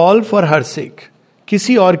does all for her sake,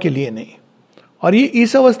 किसी और के लिए नहीं। और ये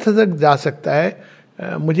इस अवस्था तक जा सकता है।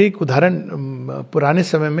 मुझे एक उदाहरण, पुराने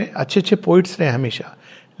समय में अच्छे अच्छे पोइट्स रहे हमेशा,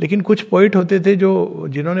 लेकिन कुछ पोइट होते थे जो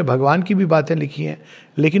जिन्होंने भगवान की भी बातें लिखी हैं,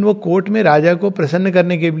 लेकिन वो कोर्ट में राजा को प्रसन्न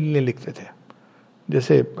करने के लिए लिखते थे,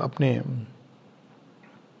 जैसे अपने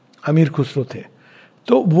अमीर खुसरो थे।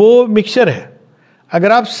 तो वो मिक्सचर है।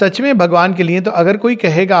 अगर आप सच में भगवान के लिए, तो अगर कोई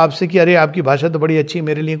कहेगा आपसे कि अरे आपकी भाषा तो बड़ी अच्छी है,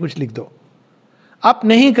 मेरे लिए कुछ लिख दो, आप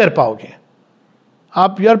नहीं कर पाओगे.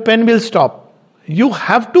 आप, your pen will stop. You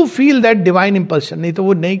have to feel that divine impulsion, नहीं तो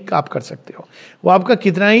वो नहीं आप कर सकते हो. वो आपका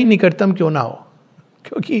कितना ही निकटतम क्यों ना हो,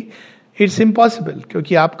 क्योंकि इट्स इम्पॉसिबल.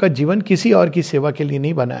 क्योंकि आपका जीवन किसी और की सेवा के लिए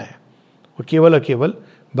नहीं बना है, वो केवल और केवल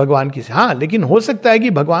भगवान की. हाँ, लेकिन हो सकता है कि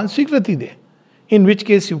भगवान स्वीकृति दे, in which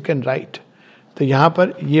case you can write. तो यहां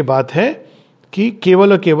पर ये बात है कि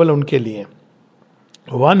केवल और केवल उनके लिए.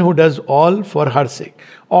 One who does all for her sake.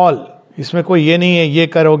 All, इसमें कोई ये नहीं है ये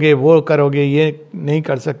करोगे वो करोगे, ये नहीं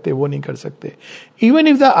कर सकते वो नहीं कर सकते. Even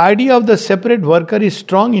if the idea of the separate worker is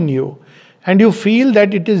strong in you and you feel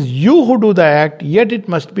that it is you who do the act, yet it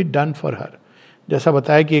must be done for her. जैसा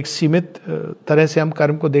बताया कि एक सीमित तरह से हम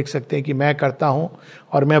कर्म को देख सकते हैं कि मैं करता हूं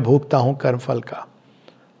और मैं भोगता हूं कर्म फल का.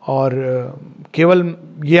 और केवल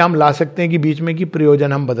ये हम ला सकते हैं कि बीच में कि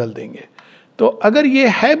प्रयोजन हम बदल देंगे. तो अगर ये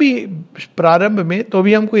है भी प्रारंभ में, तो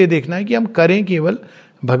भी हमको ये देखना है कि हम करें केवल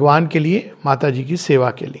भगवान के लिए, माता जी की सेवा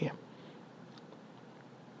के लिए.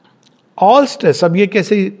 ऑल स्ट्रेस, अब ये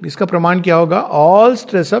कैसे, इसका प्रमाण क्या होगा? All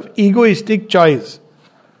stress of egoistic choice.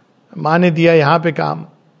 माँ ने दिया यहां पे काम,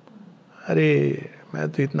 अरे मैं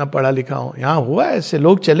तो इतना पढ़ा लिखा हूं, यहां हुआ ऐसे,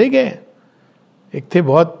 लोग चले गए. एक थे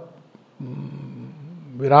बहुत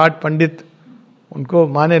विराट पंडित, उनको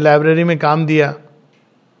माँ ने लाइब्रेरी में काम दिया,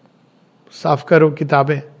 साफ करो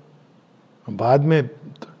किताबें. बाद में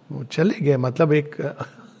वो चले गए, मतलब एक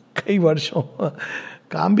कई वर्षों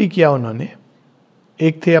काम भी किया उन्होंने.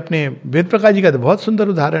 एक थे अपने वेद प्रकाश जी का, तो बहुत सुंदर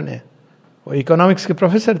उदाहरण है. वो इकोनॉमिक्स के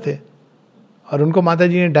प्रोफेसर थे और उनको माता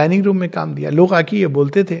जी ने डाइनिंग रूम में काम दिया. लोग आके ये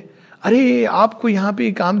बोलते थे, अरे आपको यहाँ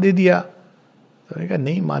पे काम दे दिया. तो मैंने कहा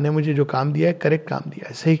नहीं, माँ ने मुझे जो काम दिया है करेक्ट काम दिया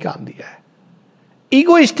है, सही काम दिया है.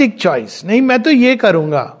 ईगोइस्टिक चॉइस नहीं, मैं तो ये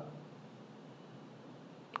करूंगा.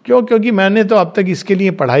 क्यों? क्योंकि मैंने तो अब तक इसके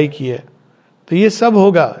लिए पढ़ाई की है. तो ये सब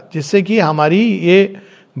होगा जिससे कि हमारी, ये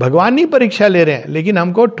भगवान ही परीक्षा ले रहे हैं, लेकिन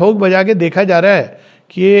हमको ठोक बजा के देखा जा रहा है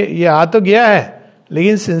कि ये आ तो गया है,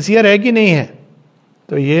 लेकिन सिंसियर है कि नहीं है.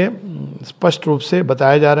 तो ये स्पष्ट रूप से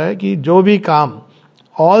बताया जा रहा है कि जो भी काम,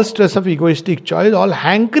 all stress of egoistic choice, all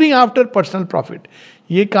hankering after personal profit.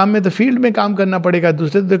 ये काम में तो फील्ड में काम करना पड़ेगा,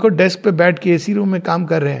 दूसरे तो देखो डेस्क पे बैठ के एसी रूम में काम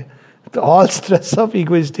कर रहे हैं. तो all stress of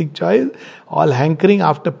egoistic choice, all hankering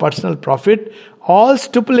after personal profit, all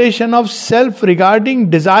stipulation of self regarding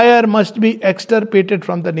desire must be extirpated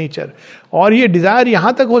from the nature. और ये डिजायर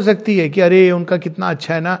यहां तक हो सकती है कि अरे उनका कितना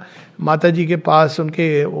अच्छा है ना, माता जी के पास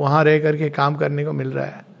उनके वहां रह करके काम करने को मिल रहा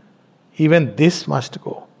है. Even this must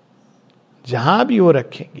go. जहां भी वो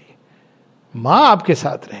रखेंगी, माँ आपके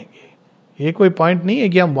साथ रहेंगी. ये कोई पॉइंट नहीं है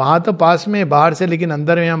कि हम वहां तो पास में बाहर से, लेकिन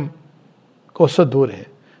अंदर में हम कोसों दूर है.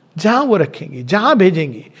 जहां वो रखेंगी, जहां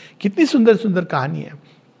भेजेंगी. कितनी सुंदर सुंदर कहानी है.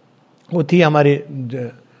 वो थी हमारे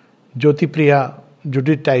ज्योति प्रिया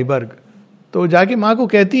जुडिथ टाइबर्ग. तो जाके माँ को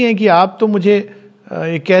कहती हैं कि आप तो मुझे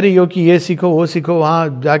कह रही हो कि ये सीखो वो सीखो,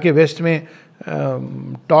 वहाँ जाके वेस्ट में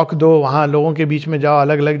टॉक दो, वहाँ लोगों के बीच में जाओ,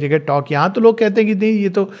 अलग अलग जगह टॉक. यहाँ तो लोग कहते हैं कि नहीं, ये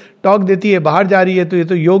तो टॉक देती है, बाहर जा रही है तो ये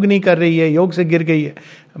तो योग नहीं कर रही है, योग से गिर गई है.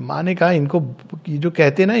 माँ ने कहा इनको जो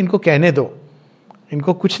कहते हैं ना, इनको कहने दो,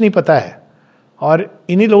 इनको कुछ नहीं पता है. और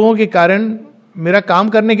इन्हीं लोगों के कारण मेरा काम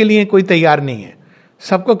करने के लिए कोई तैयार नहीं है.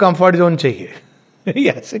 सबको कंफर्ट जोन चाहिए.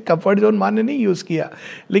 ऐसे कंफर्ट जोन माँ ने नहीं यूज किया,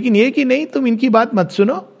 लेकिन ये कि नहीं तुम इनकी बात मत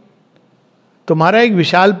सुनो, तुम्हारा एक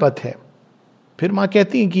विशाल पथ है. फिर माँ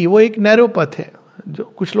कहती है कि वो एक नैरो पथ है, जो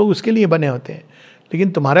कुछ लोग उसके लिए बने होते हैं,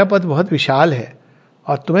 लेकिन तुम्हारा पथ बहुत विशाल है.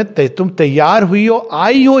 और तुम तैयार हुई हो,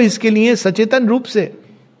 आई हो इसके लिए सचेतन रूप से.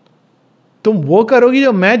 तुम वो करोगी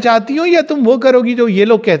जो मैं चाहती हूं, या तुम वो करोगी जो ये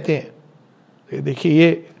लोग कहते हैं. देखिए,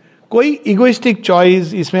 ये कोई इगोइस्टिक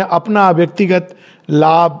चॉइस, इसमें अपना व्यक्तिगत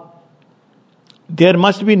लाभ. There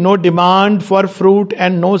must be no demand for fruit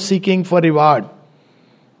and no seeking for reward.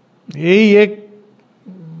 यही एक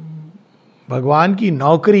भगवान की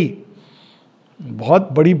नौकरी, बहुत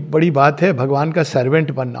बड़ी बड़ी बात है. भगवान का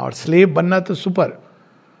सर्वेंट बनना, और स्लेव बनना तो super.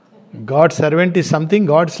 God servant is something,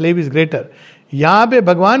 God slave is greater. यहां पे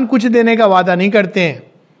भगवान कुछ देने का वादा नहीं करते हैं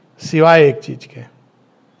सिवाय एक चीज के.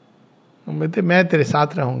 मैं तेरे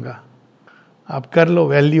साथ रहूंगा, आप कर लो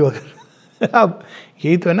वैल्यू. अगर अब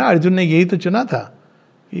यही तो है ना, अर्जुन ने यही तो चुना था.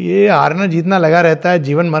 ये हारना जीतना लगा रहता है,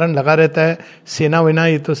 जीवन मरण लगा रहता है, सेना वेना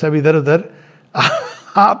ये तो सब इधर उधर,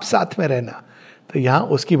 आप साथ में रहना. तो यहां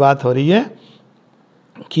उसकी बात हो रही है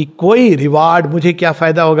कि कोई रिवार्ड, मुझे क्या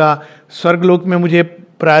फायदा होगा, स्वर्गलोक में मुझे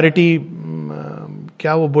प्रायोरिटी,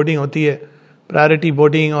 क्या वो बोर्डिंग होती है, प्रायोरिटी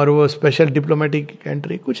बोर्डिंग और वो स्पेशल डिप्लोमेटिक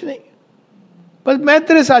एंट्री, कुछ नहीं. बस मैं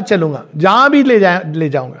तेरे साथ चलूंगा, जहां भी ले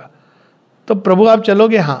जाऊंगा. तो प्रभु आप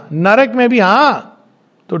चलोगे? हाँ. नरक में भी? हाँ.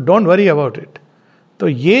 तो डोंट वरी अबाउट इट. तो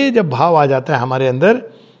ये जब भाव आ जाता है हमारे अंदर,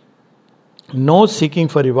 no seeking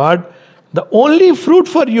for reward, the only fruit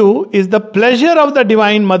for you is the pleasure of the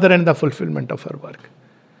divine mother and the fulfilment of her work.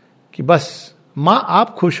 कि बस माँ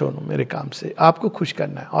आप खुश हो मेरे काम से, आपको खुश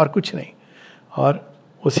करना है और कुछ नहीं. और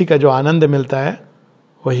उसी का जो आनंद मिलता है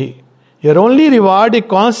वही. Your only reward a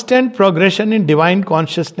constant progression in divine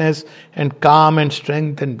consciousness and काम एंड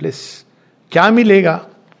स्ट्रेंथ एंड ब्लिस. क्या मिलेगा?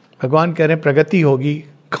 भगवान कह रहे हैं प्रगति होगी,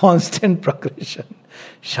 कॉन्स्टेंट प्रोग्रेशन,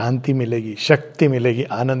 शांति मिलेगी, शक्ति मिलेगी,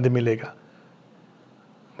 आनंद मिलेगा.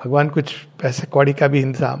 भगवान कुछ पैसे कौड़ी का भी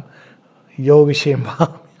इंतजाम, योग विषय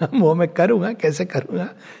वो मैं करूँगा, कैसे करूँगा,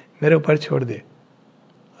 मेरे ऊपर छोड़ दे.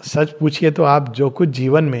 सच पूछिए तो आप जो कुछ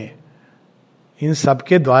जीवन में इन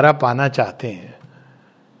सबके द्वारा पाना चाहते हैं,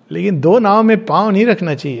 लेकिन दो नाव में पांव नहीं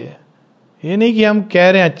रखना चाहिए. ये नहीं कि हम कह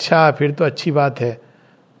रहे हैं अच्छा फिर तो अच्छी बात है,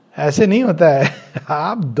 ऐसे नहीं होता है.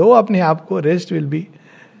 आप दो अपने आप को, रेस्ट विल बी.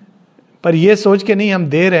 पर ये सोच के नहीं हम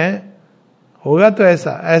दे रहे हैं, होगा तो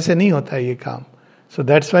ऐसे नहीं होता है ये काम. So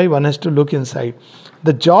that's why one has to look inside.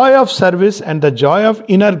 The joy of service and the joy of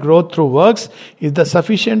inner growth through works is the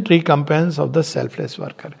sufficient recompense of the selfless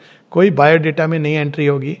worker. कोई बायोडेटा में नहीं एंट्री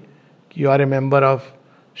होगी कि you R A member of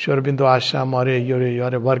Shri Aurobindo आश्रम और you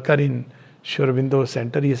R a worker in Shri Aurobindo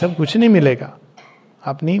centre. ये सब कुछ नहीं मिलेगा.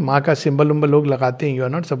 अपनी माँ का सिंबल उम्बल लोग लगाते हैं, you are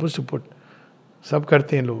not suppose to put, सब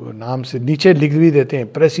करते हैं लोग नाम से, नीचे लिख भी देते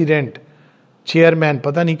हैं प्रेसिडेंट, चेयरमैन,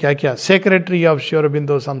 पता नहीं क्या क्या, secretary of Shri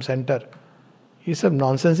Aurobindo some centre. ये सब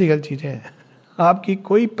नॉनसेंसिकल चीजें हैं. आपकी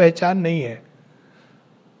कोई पहचान नहीं है,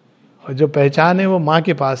 और जो पहचान है वो माँ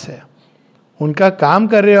के पास है. उनका काम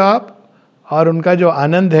कर रहे हो आप, और उनका जो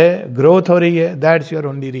आनंद है, ग्रोथ हो रही है, दैट्स योर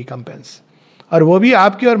ओनली रिकम्पेंस. और वो भी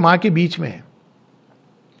आपकी और माँ के बीच में है.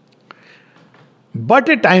 But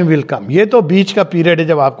a time will come, ये तो बीच का पीरियड है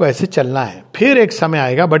जब आपको ऐसे चलना है. फिर एक समय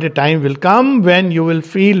आएगा, but a time will come when you will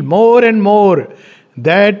feel more and more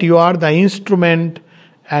that you are the instrument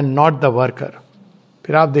and not the worker.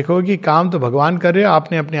 फिर आप देखोगे कि काम तो भगवान कर रहे हो,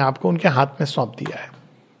 आपने अपने आप को उनके हाथ में सौंप दिया है.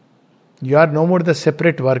 You are no more the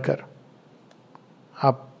separate worker.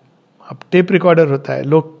 आप टेप रिकॉर्डर होता है,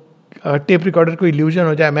 लोग टेप रिकॉर्डर को इल्यूजन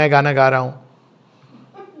हो जाए मैं गाना गा रहा हूं.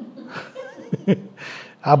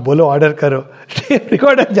 आप बोलो ऑर्डर करो, टेप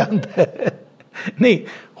रिकॉर्डर जानता है नहीं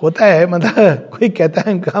होता है. मतलब कोई कहता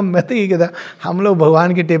है हम, मैं तो ये कहता हम लोग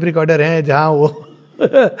भगवान के टेप रिकॉर्डर हैं, जहां वो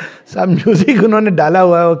सब म्यूजिक उन्होंने डाला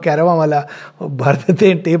हुआ है, वो कैरवा वाला, वो भर देते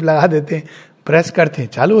हैं, टेप लगा देते हैं, प्रेस करते हैं,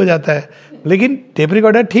 चालू हो जाता है. लेकिन टेप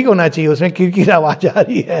रिकॉर्डर ठीक होना चाहिए, उसमें किरकिर आवाज आ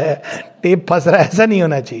रही है, टेप फंस रहा है, ऐसा नहीं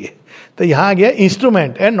होना चाहिए. तो यहां आ गया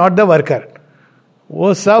instrument and not the worker.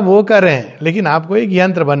 वो सब वो कर रहे हैं, लेकिन आपको एक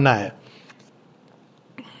यंत्र बनना है.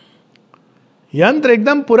 यंत्र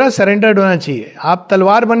एकदम पूरा सरेंडर्ड होना चाहिए. आप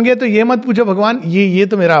तलवार बन गए तो ये मत पूछो भगवान ये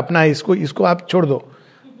तो मेरा अपना है, इसको आप छोड़ दो.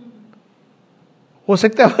 हो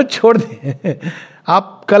सकता है वो छोड़ दें.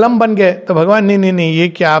 आप कलम बन गए तो भगवान नहीं ये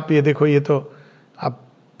क्या, आप ये देखो, ये तो आप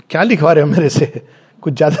क्या लिखवा रहे हो मेरे से,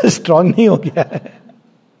 कुछ ज्यादा स्ट्रांग नहीं हो गया है.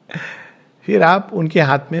 फिर आप उनके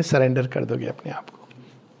हाथ में सरेंडर कर दोगे अपने आप को.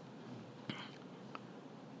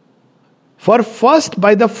 For first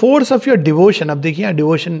by the force of your devotion. अब देखिए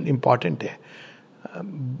डिवोशन इंपॉर्टेंट है.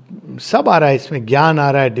 सब आ रहा है इसमें, ज्ञान आ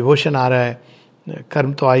रहा है, डिवोशन आ रहा है,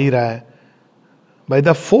 कर्म तो आ ही रहा है. By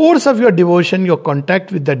the force of your devotion, your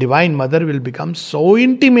contact with the Divine Mother will become so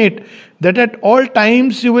intimate that at all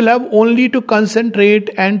times you will have only to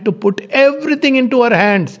concentrate and to put everything into her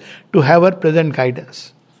hands to have her present guidance.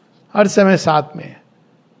 हर समय साथ में.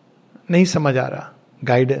 नहीं समझ आ रहा,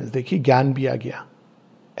 guidance देखिए, ज्ञान भी आ गया,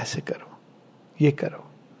 ऐसे करो, ये करो.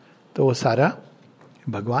 तो वो सारा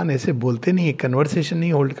भगवान ऐसे बोलते नहीं है, कन्वर्सेशन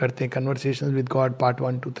नहीं होल्ड करते. Conversation with God part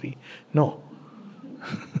 1 2 3 no.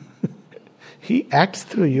 He acts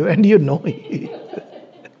through you and you know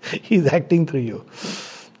he's acting through you.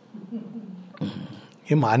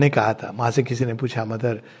 ये माँ ने कहा था, माँ से किसी ने पूछा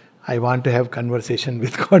mother I want to have conversation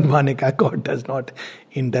with God. माँ ने कहा God does not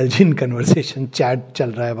indulge in conversation. Chat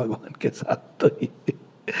चल रहा है भगवान के साथ.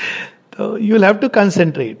 तो you will have to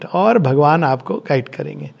concentrate, और भगवान आपको गाइड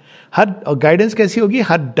करेंगे. हर गाइडेंस कैसी होगी?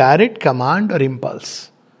 हर डायरेक्ट कमांड और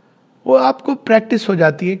इम्पल्स, वो आपको प्रैक्टिस हो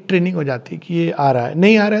जाती है, ट्रेनिंग हो जाती है कि ये आ रहा है,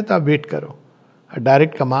 नहीं आ रहा है तो आप वेट करो. A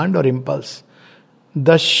direct command or impulse,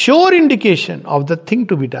 the sure indication of the thing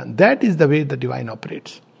to be done. That is the way the divine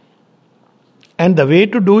operates, and the way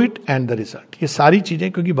to do it and the result. ये सारी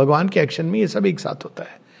चीजें, क्योंकि भगवान के action में ये सब एक साथ होता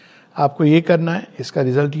है. आपको ये करना है, इसका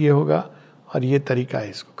रिजल्ट ये होगा, और ये तरीका है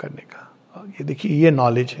इसको करने का. और ये देखिए, ये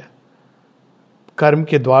नॉलेज है. कर्म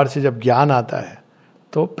के द्वार से जब ज्ञान आता है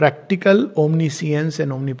तो प्रैक्टिकल ओमनीसियंस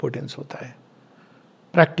एंड ओमनीपोटेंस होता है.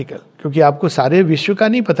 प्रैक्टिकल, क्योंकि आपको सारे विश्व का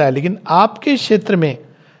नहीं पता है, लेकिन आपके क्षेत्र में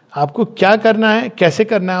आपको क्या करना है, कैसे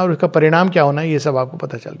करना है और उसका परिणाम क्या होना है, ये सब आपको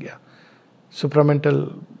पता चल गया. सुपरामेंटल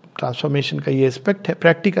ट्रांसफॉर्मेशन का ये एस्पेक्ट है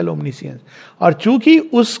प्रैक्टिकल ओमनिसियंस. और चूंकि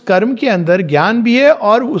उस कर्म के अंदर ज्ञान भी है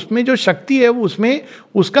और उसमें जो शक्ति है वो उसमें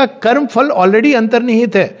उसका कर्म फल ऑलरेडी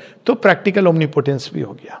अंतर्निहित है, तो प्रैक्टिकल ओमनीपोटेंस भी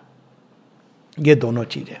हो गया. ये दोनों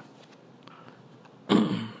चीजें.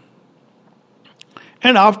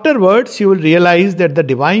 And afterwards you will realize that the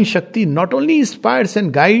divine Shakti not only inspires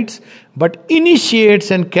and guides, but initiates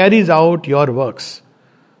and carries out your works.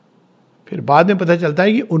 फिर बाद में पता चलता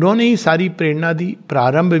है कि उन्होंने ही सारी प्रेरणा दी.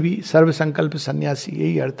 प्रारंभ भी सर्व संकल्प सन्यासी,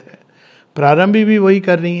 यही अर्थ है. प्रारंभ भी वही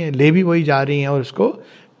कर रही हैं, ले भी वही जा रही हैं और उसको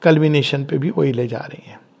कल्मिनेशन पे भी वही ले जा रही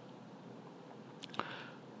हैं.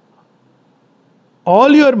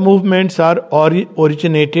 All your movements are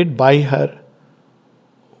originated by her.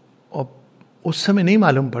 उस समय नहीं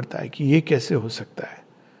मालूम पड़ता है कि ये कैसे हो सकता है,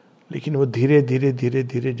 लेकिन वो धीरे धीरे धीरे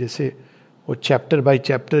धीरे जैसे वो चैप्टर बाय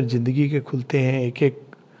चैप्टर जिंदगी के खुलते हैं, एक एक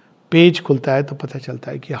पेज खुलता है, तो पता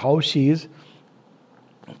चलता है कि how she is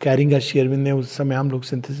carrying a. शेरविंद ने उस समय, हम लोग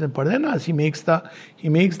सिंथेसिस में पढ़े ना, he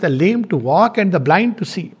makes the lame to walk and the blind to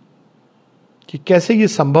see, कि कैसे ये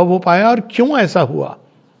संभव हो पाया और क्यों ऐसा हुआ.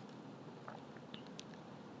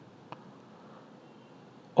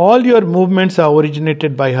 All your movements are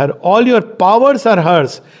originated by her. All your powers are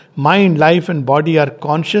hers. Mind, life and body are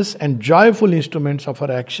conscious and joyful instruments of her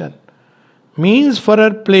action. Means for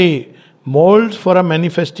her play, molds for a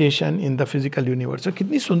manifestation in the physical universe. So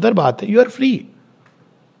कितनी सुंदर बात है. You are free.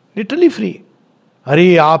 Literally free.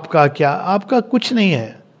 अरे आपका क्या, आपका कुछ नहीं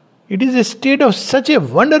है. It is a state of such a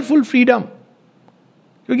wonderful freedom.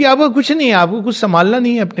 क्योंकि आपका कुछ नहीं है, आपको कुछ संभालना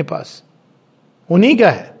नहीं है अपने पास. उन्हीं का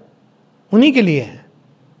है, उन्हीं के लिए है.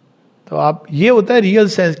 तो आप, ये होता है रियल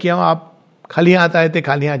सेंस कि हम आप खाली हाथ आए थे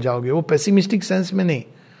खाली हाथ जाओगे. वो पेसिमिस्टिक सेंस में नहीं.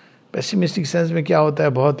 पेसिमिस्टिक सेंस में क्या होता है,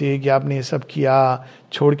 बहुत ये कि आपने ये सब किया,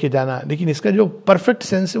 छोड़ के जाना. लेकिन इसका जो परफेक्ट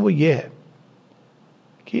सेंस है वो ये है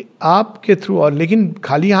कि आपके थ्रू, और लेकिन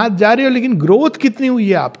खाली हाथ जा रहे हो, लेकिन ग्रोथ कितनी हुई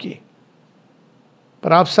है आपकी,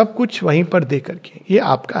 पर आप सब कुछ वहीं पर दे करके, ये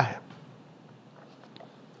आपका है.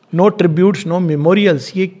 No tributes, no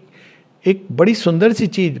memorials. ये एक बड़ी सुंदर सी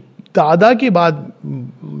चीज. दादा के बाद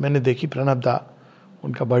मैंने देखी, प्रणब दा,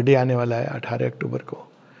 उनका बर्थडे आने वाला है 18 अक्टूबर को.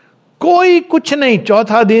 कोई कुछ नहीं,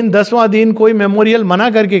 चौथा दिन 10वां दिन कोई मेमोरियल मना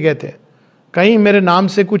करके गए थे. कहीं मेरे नाम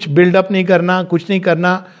से कुछ बिल्डअप नहीं करना, कुछ नहीं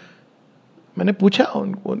करना. मैंने पूछा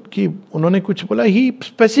उनकी, उन्होंने कुछ बोला. ही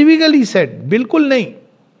स्पेसिफिकली सेड बिल्कुल नहीं.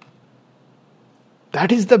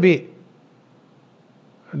 That is the way.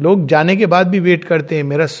 लोग जाने के बाद भी वेट करते हैं,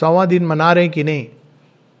 मेरा 100वां दिन मना रहे हैं कि नहीं.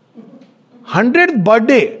 100th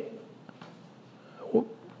birthday,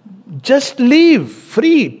 just live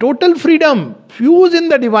free, total freedom, fuse in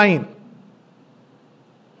the divine.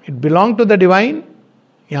 It belonged to the divine.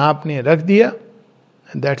 यहां आपने रख दिया,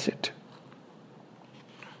 and that's it.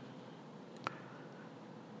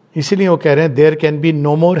 इसीलिए वो कह रहे हैं, there can be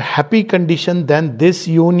no more happy condition than this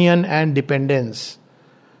union and dependence.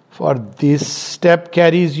 For this step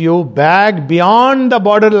carries you back beyond the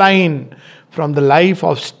borderline from the life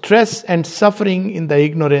of stress and suffering in the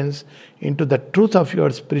ignorance into the truth of your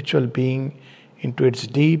spiritual being, into its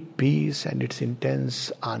deep peace and its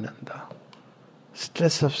intense ananda.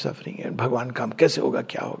 Stress of suffering, and भगवान काम कैसे होगा,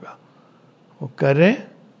 क्या होगा, वो कर रहे हैं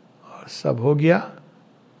और सब हो गया.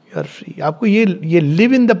 You are free. आपको ये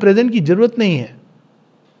live in the present की जरूरत नहीं है,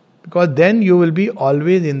 because then you will be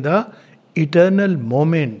always in the eternal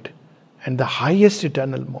moment and the highest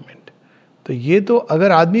eternal moment. तो ये तो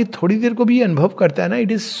अगर आदमी थोड़ी देर को भी अनुभव करता है ना,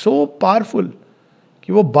 इट इज सो पावरफुल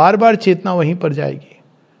कि वो बार बार चेतना वहीं पर जाएगी.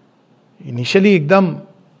 इनिशियली एकदम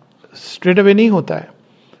स्ट्रेट अवे नहीं होता है.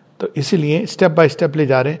 तो इसीलिए स्टेप बाय स्टेप ले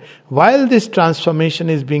जा रहे हैं. While this transformation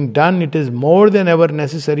is being done, it is more than ever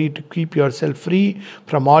necessary to keep yourself free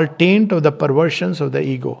from all taint of the perversions of the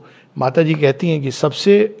ego. माता जी कहती हैं कि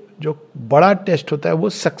सबसे जो बड़ा टेस्ट होता है वो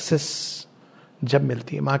सक्सेस जब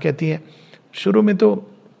मिलती है. माँ कहती है शुरू में तो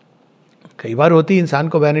कई बार होती है, इंसान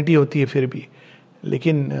को वैनिटी होती है फिर भी,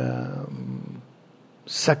 लेकिन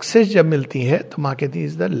सक्सेस जब मिलती है तो माँ कहती है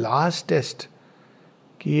इज द लास्ट टेस्ट,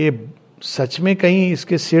 कि ये सच में कहीं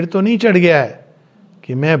इसके सिर तो नहीं चढ़ गया है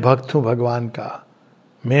कि मैं भक्त हूं भगवान का,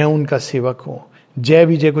 मैं उनका सेवक हूं. जय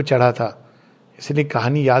विजय को चढ़ा था, इसलिए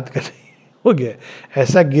कहानी याद कर हो गया,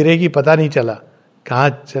 ऐसा गिरे कि पता नहीं चला कहाँ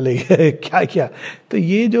चले गए क्या क्या. तो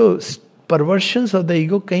ये जो परवर्शंस ऑफ द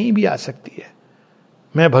ईगो कहीं भी आ सकती है.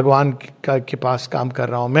 मैं भगवान के पास काम कर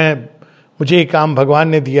रहा हूं, मुझे ये काम भगवान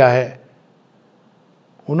ने दिया है.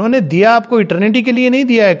 उन्होंने दिया आपको इटर्निटी के लिए नहीं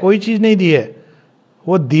दिया है, कोई चीज नहीं दी है.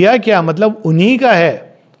 वो दिया क्या, मतलब उन्हीं का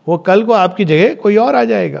है. वो कल को आपकी जगह कोई और आ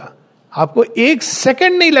जाएगा. आपको एक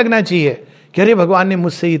सेकंड नहीं लगना चाहिए कि अरे भगवान ने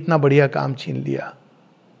मुझसे इतना बढ़िया काम छीन लिया,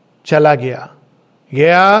 चला गया,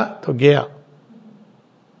 गया तो गया,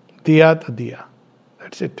 दिया तो दिया,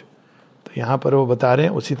 दैट्स इट। तो यहां पर वो बता रहे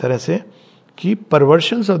हैं उसी तरह से कि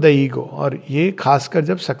परवर्शंस ऑफ द ईगो, और ये खासकर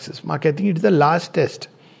जब सक्सेस, मां कहती है it is the last test.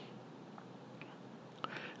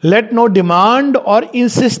 Let no demand और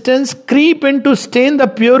insistence creep in to stain the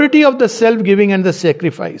purity of the self giving and the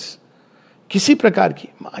sacrifice. किसी प्रकार की,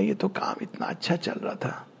 मां ये तो काम इतना अच्छा चल रहा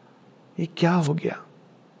था, ये क्या हो गया?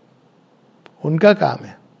 उनका काम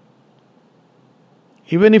है।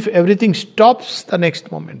 Even if everything stops the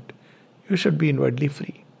next moment, you should be inwardly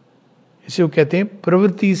free. इसे वो कहते हैं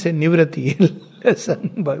प्रवृत्ति से निवृत्ति लेसन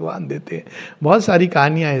भगवान देते हैं। बहुत सारी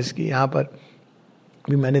कहानियां हैं इसकी, यहां पर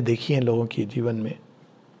भी मैंने देखी हैं लोगों के जीवन में।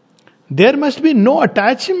 There must be no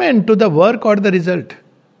attachment to the work और द रिजल्ट।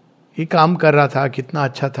 ये काम कर रहा था, कितना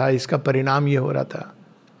अच्छा था, इसका परिणाम ये हो रहा था।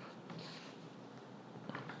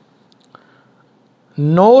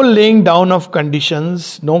 No laying down of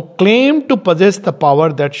conditions, no claim to possess the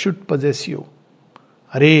power that should possess you.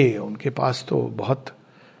 अरे उनके पास तो बहुत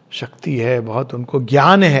शक्ति है, बहुत उनको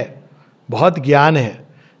ज्ञान है, बहुत ज्ञान है।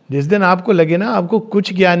 जिस दिन आपको लगे ना आपको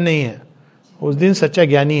कुछ ज्ञान नहीं है, उस दिन सच्चा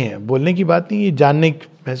ज्ञानी है। बोलने की बात नहीं, ये जानने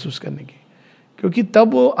महसूस करने की, क्योंकि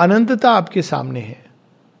तब वो अनंतता आपके सामने है।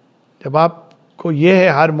 जब आपको ये है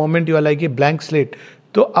हर moment you are like a blank slate,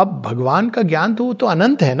 तो अब भगवान का ज्ञान तो वो तो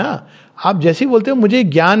अनंत है ना। आप जैसे ही बोलते हो मुझे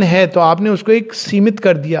ज्ञान है, तो आपने उसको एक सीमित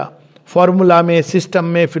कर दिया, फॉर्मूला में, सिस्टम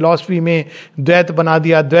में, फिलॉसफी में द्वैत बना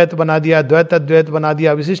दिया, द्वैत बना दिया, द्वैत अद्वैत बना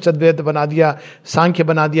दिया, विशिष्ट अद्वैत बना दिया, सांख्य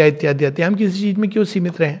बना दिया, इत्यादि इत्यादि। हम किसी चीज में क्यों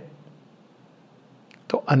सीमित रहे?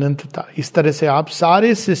 तो अनंतता, इस तरह से आप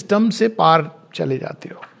सारे सिस्टम से पार चले जाते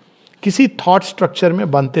हो, किसी थॉट स्ट्रक्चर में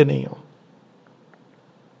बनते नहीं हो।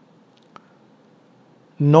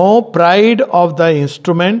 No pride of the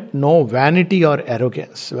instrument, no vanity और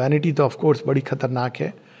एरोगेंस। वैनिटी तो ऑफकोर्स बड़ी खतरनाक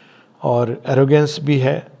है, और एरोगेंस भी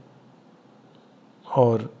है।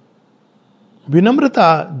 और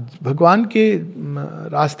विनम्रता, भगवान के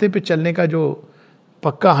रास्ते पे चलने का जो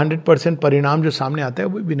पक्का 100% परिणाम जो सामने आता है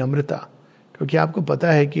वो विनम्रता, क्योंकि आपको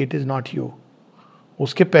पता है कि इट इज नॉट यू।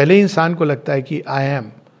 उसके पहले इंसान को लगता है कि आई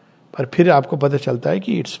एम, पर फिर आपको पता चलता है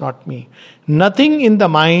कि it's not me. Nothing in the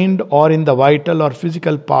mind और इन द वाइटल और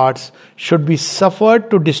physical parts should be suffered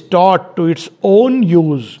to distort to its own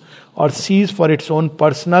use और seize for its own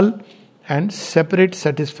personal and separate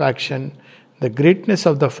satisfaction the greatness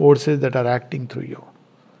of the forces that are acting through you.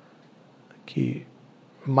 कि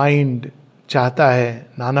mind चाहता है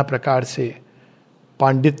नाना प्रकार से,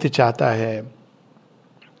 पांडित्य चाहता है,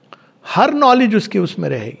 हर नॉलेज उसके उसमें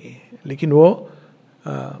रहेगी, लेकिन वो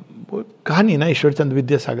कहानी ना ईश्वरचंद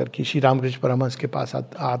विद्यासागर की, श्री रामकृष्ण परमहंस के पास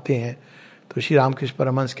आते हैं, तो श्री रामकृष्ण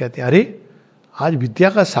परमहंस कहते हैं अरे आज विद्या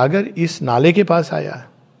का सागर इस नाले के पास आया।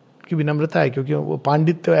 की विनम्रता है, क्योंकि वो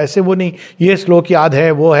पांडित्य ऐसे वो नहीं, ये श्लोक याद है,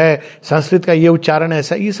 वो है संस्कृत का ये उच्चारण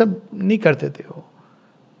ऐसा, ये सब नहीं करते थे वो।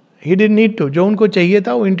 ही डिडंट नीड टू, जो उनको चाहिए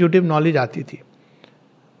था वो इंट्यूटिव नॉलेज आती थी।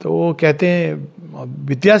 तो वो कहते हैं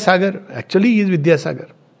विद्यासागर, एक्चुअली इज विद्यासागर,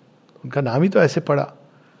 उनका नाम ही तो ऐसे पड़ा।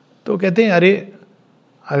 तो कहते हैं अरे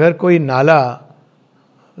अगर कोई नाला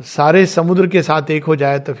सारे समुद्र के साथ एक हो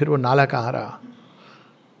जाए तो फिर वो नाला कहाँ रहा?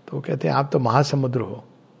 तो कहते हैं आप तो महासमुद्र हो।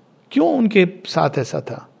 क्यों उनके साथ ऐसा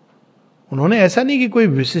था? उन्होंने ऐसा नहीं कि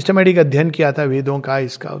कोई सिस्टमैटिक अध्ययन किया था वेदों का,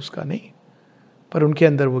 इसका उसका, नहीं, पर उनके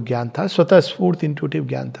अंदर वो ज्ञान था, स्वतः स्फूर्त इंट्यूटिव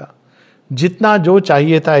ज्ञान था। जितना जो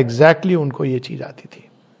चाहिए था एग्जैक्टली उनको ये चीज आती थी।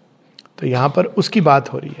 तो यहां पर उसकी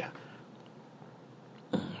बात हो रही है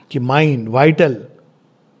कि माइंड वाइटल,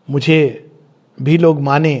 मुझे भी लोग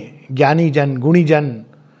माने, ज्ञानी जन, गुणी जन,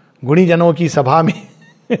 गुणी जनों की सभा में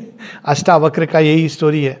अष्टावक्र का यही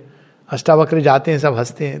स्टोरी है। अष्टावक्र जाते हैं, सब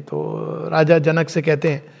हंसते हैं, तो राजा जनक से कहते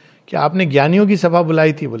हैं कि आपने ज्ञानियों की सभा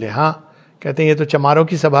बुलाई थी? बोले हाँ। कहते हैं ये तो चमारों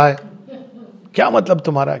की सभा है। क्या मतलब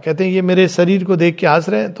तुम्हारा? कहते हैं ये मेरे शरीर को देख के हंस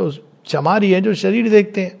रहे हैं, तो चमार ही है जो शरीर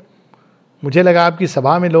देखते हैं। मुझे लगा आपकी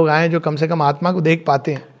सभा में लोग आए जो कम से कम आत्मा को देख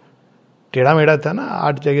पाते हैं। टेढ़ा मेढ़ा था ना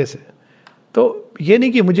 8 जगह से। तो ये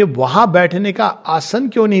नहीं कि मुझे वहां बैठने का आसन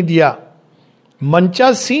क्यों नहीं दिया,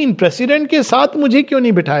 मंचा सीन प्रेसिडेंट के साथ मुझे क्यों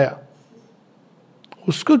नहीं बिठाया,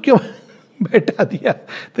 उसको क्यों बैठा दिया।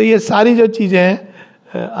 तो ये सारी जो चीजें हैं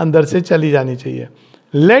अंदर से चली जानी चाहिए।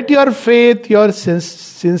 Let your faith, your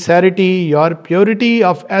sincerity, your purity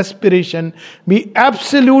of aspiration B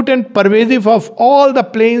absolute and pervasive of all the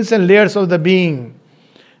plains and layers of the being,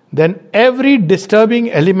 then every disturbing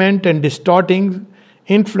element and distorting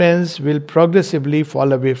influence will progressively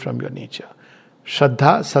fall away from your nature.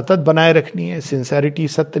 श्रद्धा सतत बनाए रखनी है, sincerity,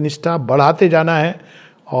 सत्यनिष्ठा बढ़ाते जाना है,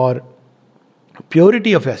 और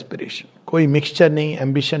purity of aspiration, कोई मिक्सचर नहीं,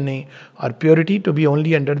 एम्बिशन नहीं, और purity to be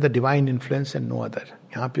only under the divine influence and no other.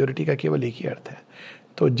 यहाँ प्योरिटी का केवल एक ही अर्थ है।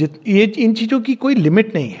 तो ये इन चीजों की कोई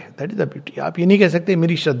लिमिट नहीं है, दैट इज द ब्यूटी। आप ये नहीं कह सकते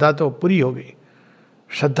मेरी श्रद्धा तो पूरी हो गई।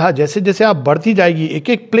 श्रद्धा जैसे जैसे आप बढ़ती जाएगी, एक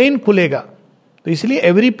एक प्लेन खुलेगा। तो इसलिए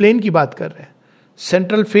एवरी प्लेन की बात कर रहे हैं।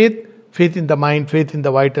 Central faith, faith in the mind, faith in the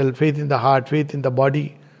vital, faith in the heart, faith in the body.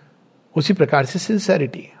 उसी प्रकार से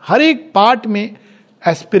सिंसेरिटी, हर एक पार्ट में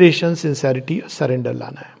एस्पिरेशन, सिंसेरिटी और सरेंडर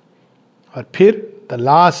लाना है। और फिर the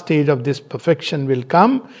last stage of this perfection will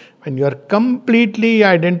come when you are completely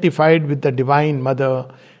identified with the divine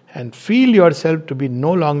mother and feel yourself to be no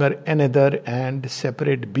longer another and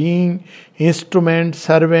separate being, instrument,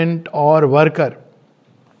 servant or worker.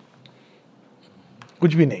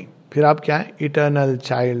 कुछ भी नहीं, फिर आप क्या है? Eternal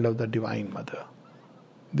child of the divine mother.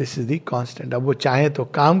 This is the constant. अब वो चाहे तो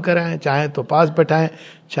काम कराएं, चाहे तो पास बैठाएं,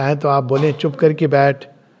 चाहे तो आप बोलें चुप करके बैठ,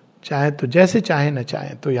 चाहे तो जैसे चाहे न चाहे।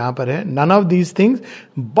 तो यहां पर है none of these things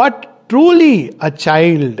but truly a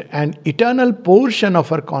child and eternal portion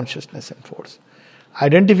of her consciousness and force.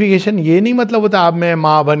 Identification ये नहीं मतलब होता अब मैं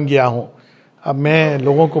माँ बन गया हूं, अब मैं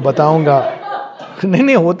लोगों को बताऊंगा।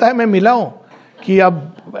 नहीं होता है, मैं मिला हूं कि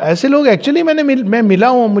अब ऐसे लोग एक्चुअली मैं मिला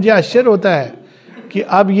हूं। मुझे आश्चर्य होता है कि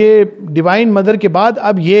अब ये डिवाइन मदर के बाद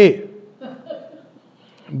अब ये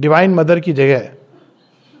डिवाइन मदर की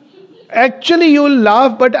जगह actually you will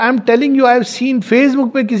laugh but I am telling you, I have seen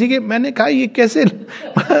Facebook पे किसी के, मैंने कहा ये कैसे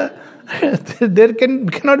there can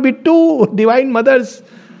not be two divine mothers,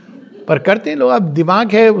 पर करते हैं लोग। अब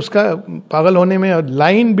दिमाग है उसका पागल होने में,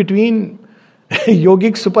 line between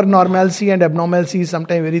yogic super normality and abnormality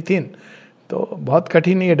sometime very thin. तो बहुत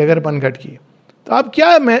कठिन है डगर पनघट की। तो आप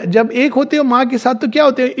क्या, मैं जब एक होते हो माँ के साथ तो क्या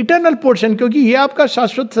होते हो? इटर्नल पोर्शन, क्योंकि ये आपका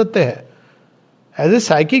शाश्वत सत्य है। As a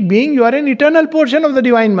psychic being you are an eternal portion of the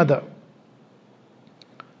divine mother.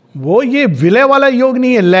 वो ये विलय वाला योग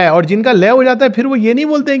नहीं है, लय। और जिनका लय हो जाता है फिर वो ये नहीं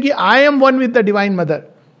बोलते हैं कि I am one with the divine mother.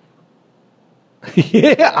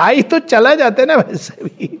 ये आई तो चला जाता है ना वैसे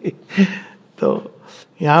भी। तो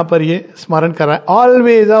यहां पर ये स्मरण कर रहा है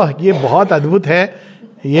ऑलवेज। ये बहुत अद्भुत है,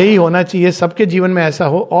 यही होना चाहिए सबके जीवन में, ऐसा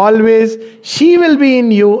हो। Always she will be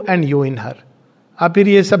in you and you in हर। अब फिर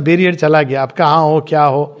ये सब बैरियर चला गया, आप कहाँ हो, क्या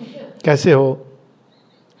हो, कैसे हो।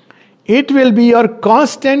 It will be your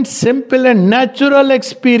constant simple and natural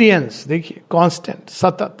experience. देखिए कॉन्स्टेंट,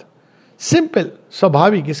 सतत, सिंपल,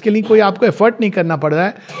 स्वाभाविक, इसके लिए कोई आपको एफर्ट नहीं करना पड़ रहा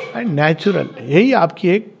है, एंड नेचुरल। यही आपकी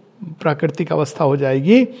एक प्राकृतिक अवस्था हो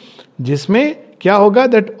जाएगी जिसमें क्या होगा?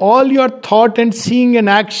 That all your thought and seeing and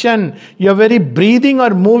action, your very breathing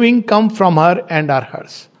और moving come from her and are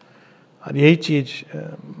hers. और यही चीज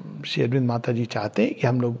श्री अरविंद माता जी चाहते हैं कि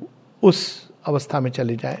हम लोग उस अवस्था में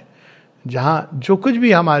चले जाएं जहां जो कुछ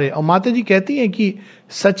भी हमारे, और माता जी कहती हैं कि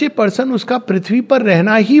सच्चे पर्सन उसका पृथ्वी पर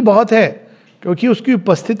रहना ही बहुत है, क्योंकि उसकी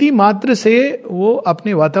उपस्थिति मात्र से वो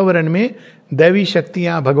अपने वातावरण में दैवी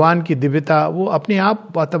शक्तियां, भगवान की दिव्यता, वो अपने आप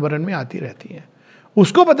वातावरण में आती रहती हैं।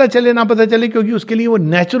 उसको पता चले ना पता चले, क्योंकि उसके लिए वो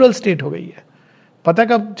नेचुरल स्टेट हो गई है। पता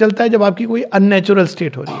कब चलता है? जब आपकी कोई अननेचुरल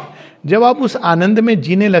स्टेट हो रही है, जब आप उस आनंद में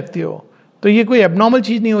जीने लगते हो, तो ये कोई एबनॉर्मल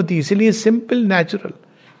चीज नहीं होती। इसीलिए सिंपल, नेचुरल।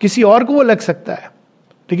 किसी और को वो लग सकता है,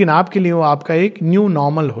 लेकिन आपके लिए वो आपका एक न्यू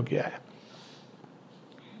नॉर्मल हो गया है।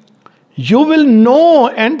 You will know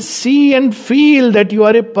and see and feel that you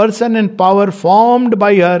are a person and power formed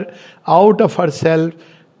by her out of herself,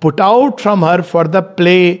 put out from her for the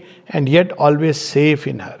play and yet always safe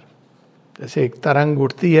in her. जैसे एक तरंग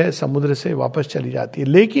उठती है समुद्र से, वापस चली जाती है,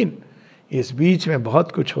 लेकिन इस बीच में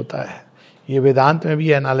बहुत कुछ होता है। ये वेदांत में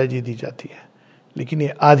भी एनालॉजी दी जाती है, लेकिन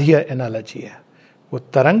ये आधी एनालॉजी है। वो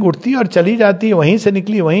तरंग उठती है और चली जाती है, वहीं से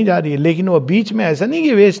निकली वहीं जा रही है, लेकिन वो बीच में ऐसा नहीं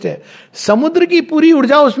कि वेस्ट है। समुद्र की पूरी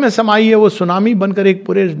ऊर्जा उसमें समाई है, वो सुनामी बनकर एक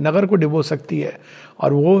पूरे नगर को डुबो सकती है।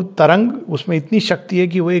 और वो तरंग, उसमें इतनी शक्ति है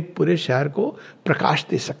कि वो एक पूरे शहर को प्रकाश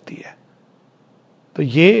दे सकती है। तो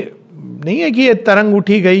ये नहीं है कि ये तरंग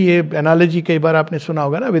उठी गई, ये एनालॉजी कई बार आपने सुना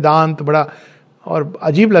होगा ना, वेदांत बड़ा और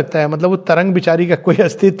अजीब लगता है। मतलब वो तरंग बिचारी का कोई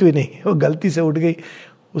अस्तित्व ही नहीं, वो गलती से उठ गई।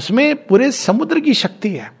 उसमें पूरे समुद्र की शक्ति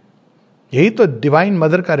है। यही तो डिवाइन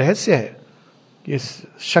मदर का रहस्य है, इस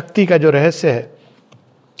शक्ति का जो रहस्य है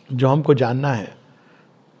जो हमको जानना है।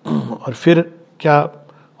 और फिर क्या?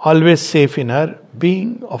 Always safe in her,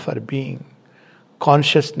 being of her being,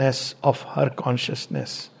 consciousness of her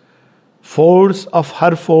consciousness, force of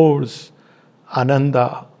her force, Ananda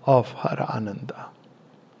of her Ananda.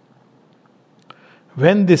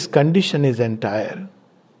 When this condition is entire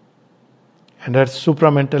and her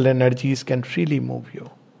supramental energies can freely move you,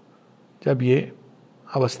 जब ये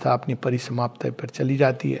अवस्था अपनी परिसमाप्ति पर चली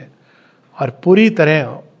जाती है और पूरी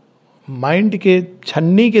तरह माइंड के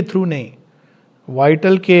छन्नी के थ्रू नहीं,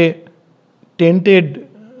 वाइटल के टेंटेड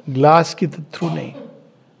ग्लास के थ्रू नहीं,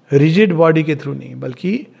 रिजिड बॉडी के थ्रू नहीं,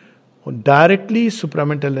 बल्कि डायरेक्टली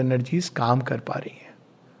सुप्रामेंटल एनर्जीज काम कर पा रही हैं.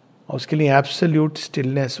 और उसके लिए एब्सोल्यूट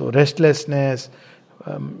स्टिलनेस हो, रेस्टलेसनेस,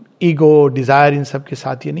 ईगो, डिजायर, इन सब के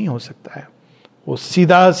साथ ये नहीं हो सकता है. वो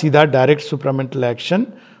सीधा सीधा डायरेक्ट सुप्रामेंटल एक्शन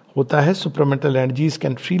होता है. Supramental energies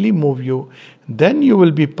can freely move you, then you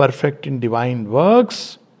will be perfect in divine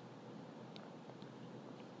works.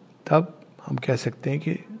 तब हम कह सकते हैं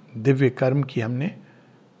कि दिव्य कर्म की हमने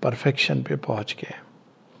परफेक्शन पे पहुंच गए.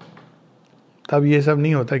 तब ये सब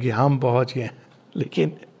नहीं होता कि हम पहुंच गए,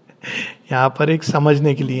 लेकिन यहां पर एक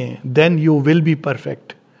समझने के लिए, then you will be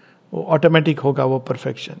perfect. वो ऑटोमेटिक होगा वो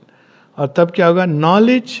परफेक्शन. और तब क्या होगा?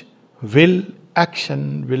 Knowledge, will,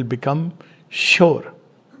 action will become sure.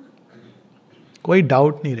 कोई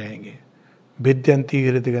डाउट नहीं रहेंगे. भिद्यंती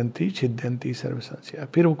हृदयंती छिद्यंती सर्व संशय.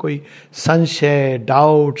 फिर वो कोई संशय,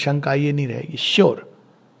 डाउट, शंका ये नहीं रहेगी. Sure,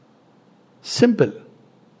 simple,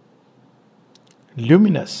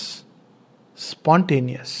 luminous,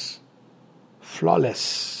 spontaneous, flawless,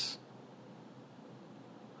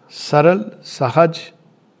 सरल, सहज,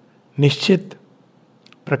 निश्चित,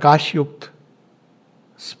 प्रकाशयुक्त,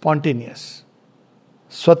 स्पॉन्टेनियस,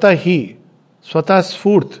 स्वतः ही, स्वतः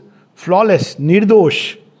स्फूर्त, फ्लॉलेस,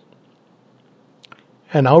 निर्दोष,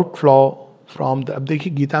 एन आउटफ्लो फ्रॉम द. अब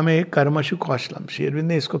देखिए गीता में एक कर्मशु कौशलम, श्री अरविंद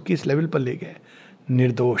ने इसको किस लेवल पर ले गए?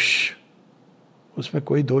 निर्दोष. उसमें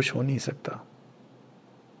कोई दोष हो नहीं सकता.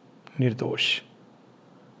 निर्दोष.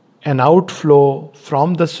 An outflow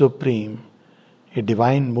from the supreme, a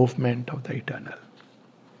divine movement of the eternal.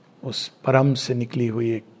 उस परम से निकली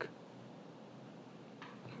हुई एक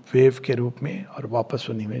वेव के रूप में, और वापस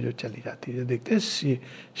उन्हीं में जो चली जाती है. देखते हैं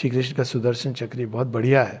श्री कृष्ण का सुदर्शन चक्र बहुत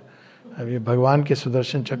बढ़िया है. अभी भगवान के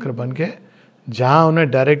सुदर्शन चक्र बन के जहां उन्हें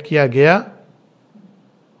डायरेक्ट किया गया,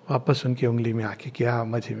 वापस उनकी उंगली में आके किया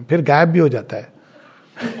मजे में, फिर गायब भी हो जाता है.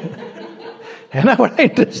 है ना? बड़ा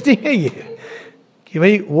इंटरेस्टिंग है ये, कि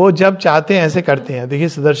भाई वो जब चाहते हैं ऐसे करते हैं. देखिए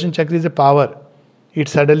Sudarshan chakra is a power, it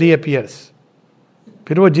suddenly appears.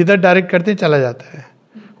 फिर वो जिधर डायरेक्ट करते हैं चला जाता है.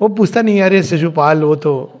 वो पूछता नहीं अरे शिशुपाल वो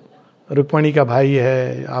तो रुक्मणी का भाई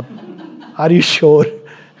है, आप आर यू श्योर?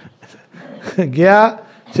 गया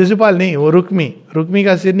शिशुपाल नहीं, वो रुक्मी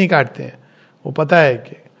का सिर नहीं काटते हैं. वो पता है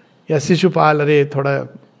कि, या शिशुपाल अरे थोड़ा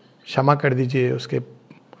क्षमा कर दीजिए उसके,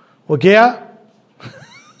 वो गया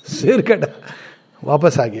सिर कटा,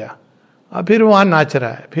 वापस आ गया, और फिर वहां नाच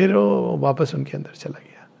रहा है, फिर वो वापस उनके अंदर चला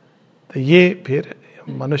गया. तो ये फिर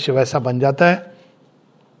मनुष्य वैसा बन जाता है,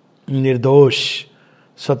 निर्दोष,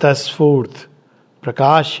 स्वतः स्फूर्त,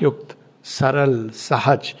 प्रकाश युक्त, सरल,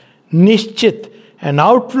 सहज, निश्चित, an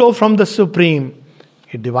outflow from the supreme,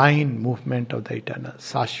 a divine movement of the eternal.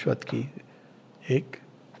 शाश्वत की एक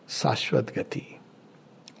शाश्वत गति,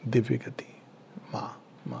 दिव्य गति. माँ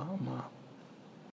माँ माँ.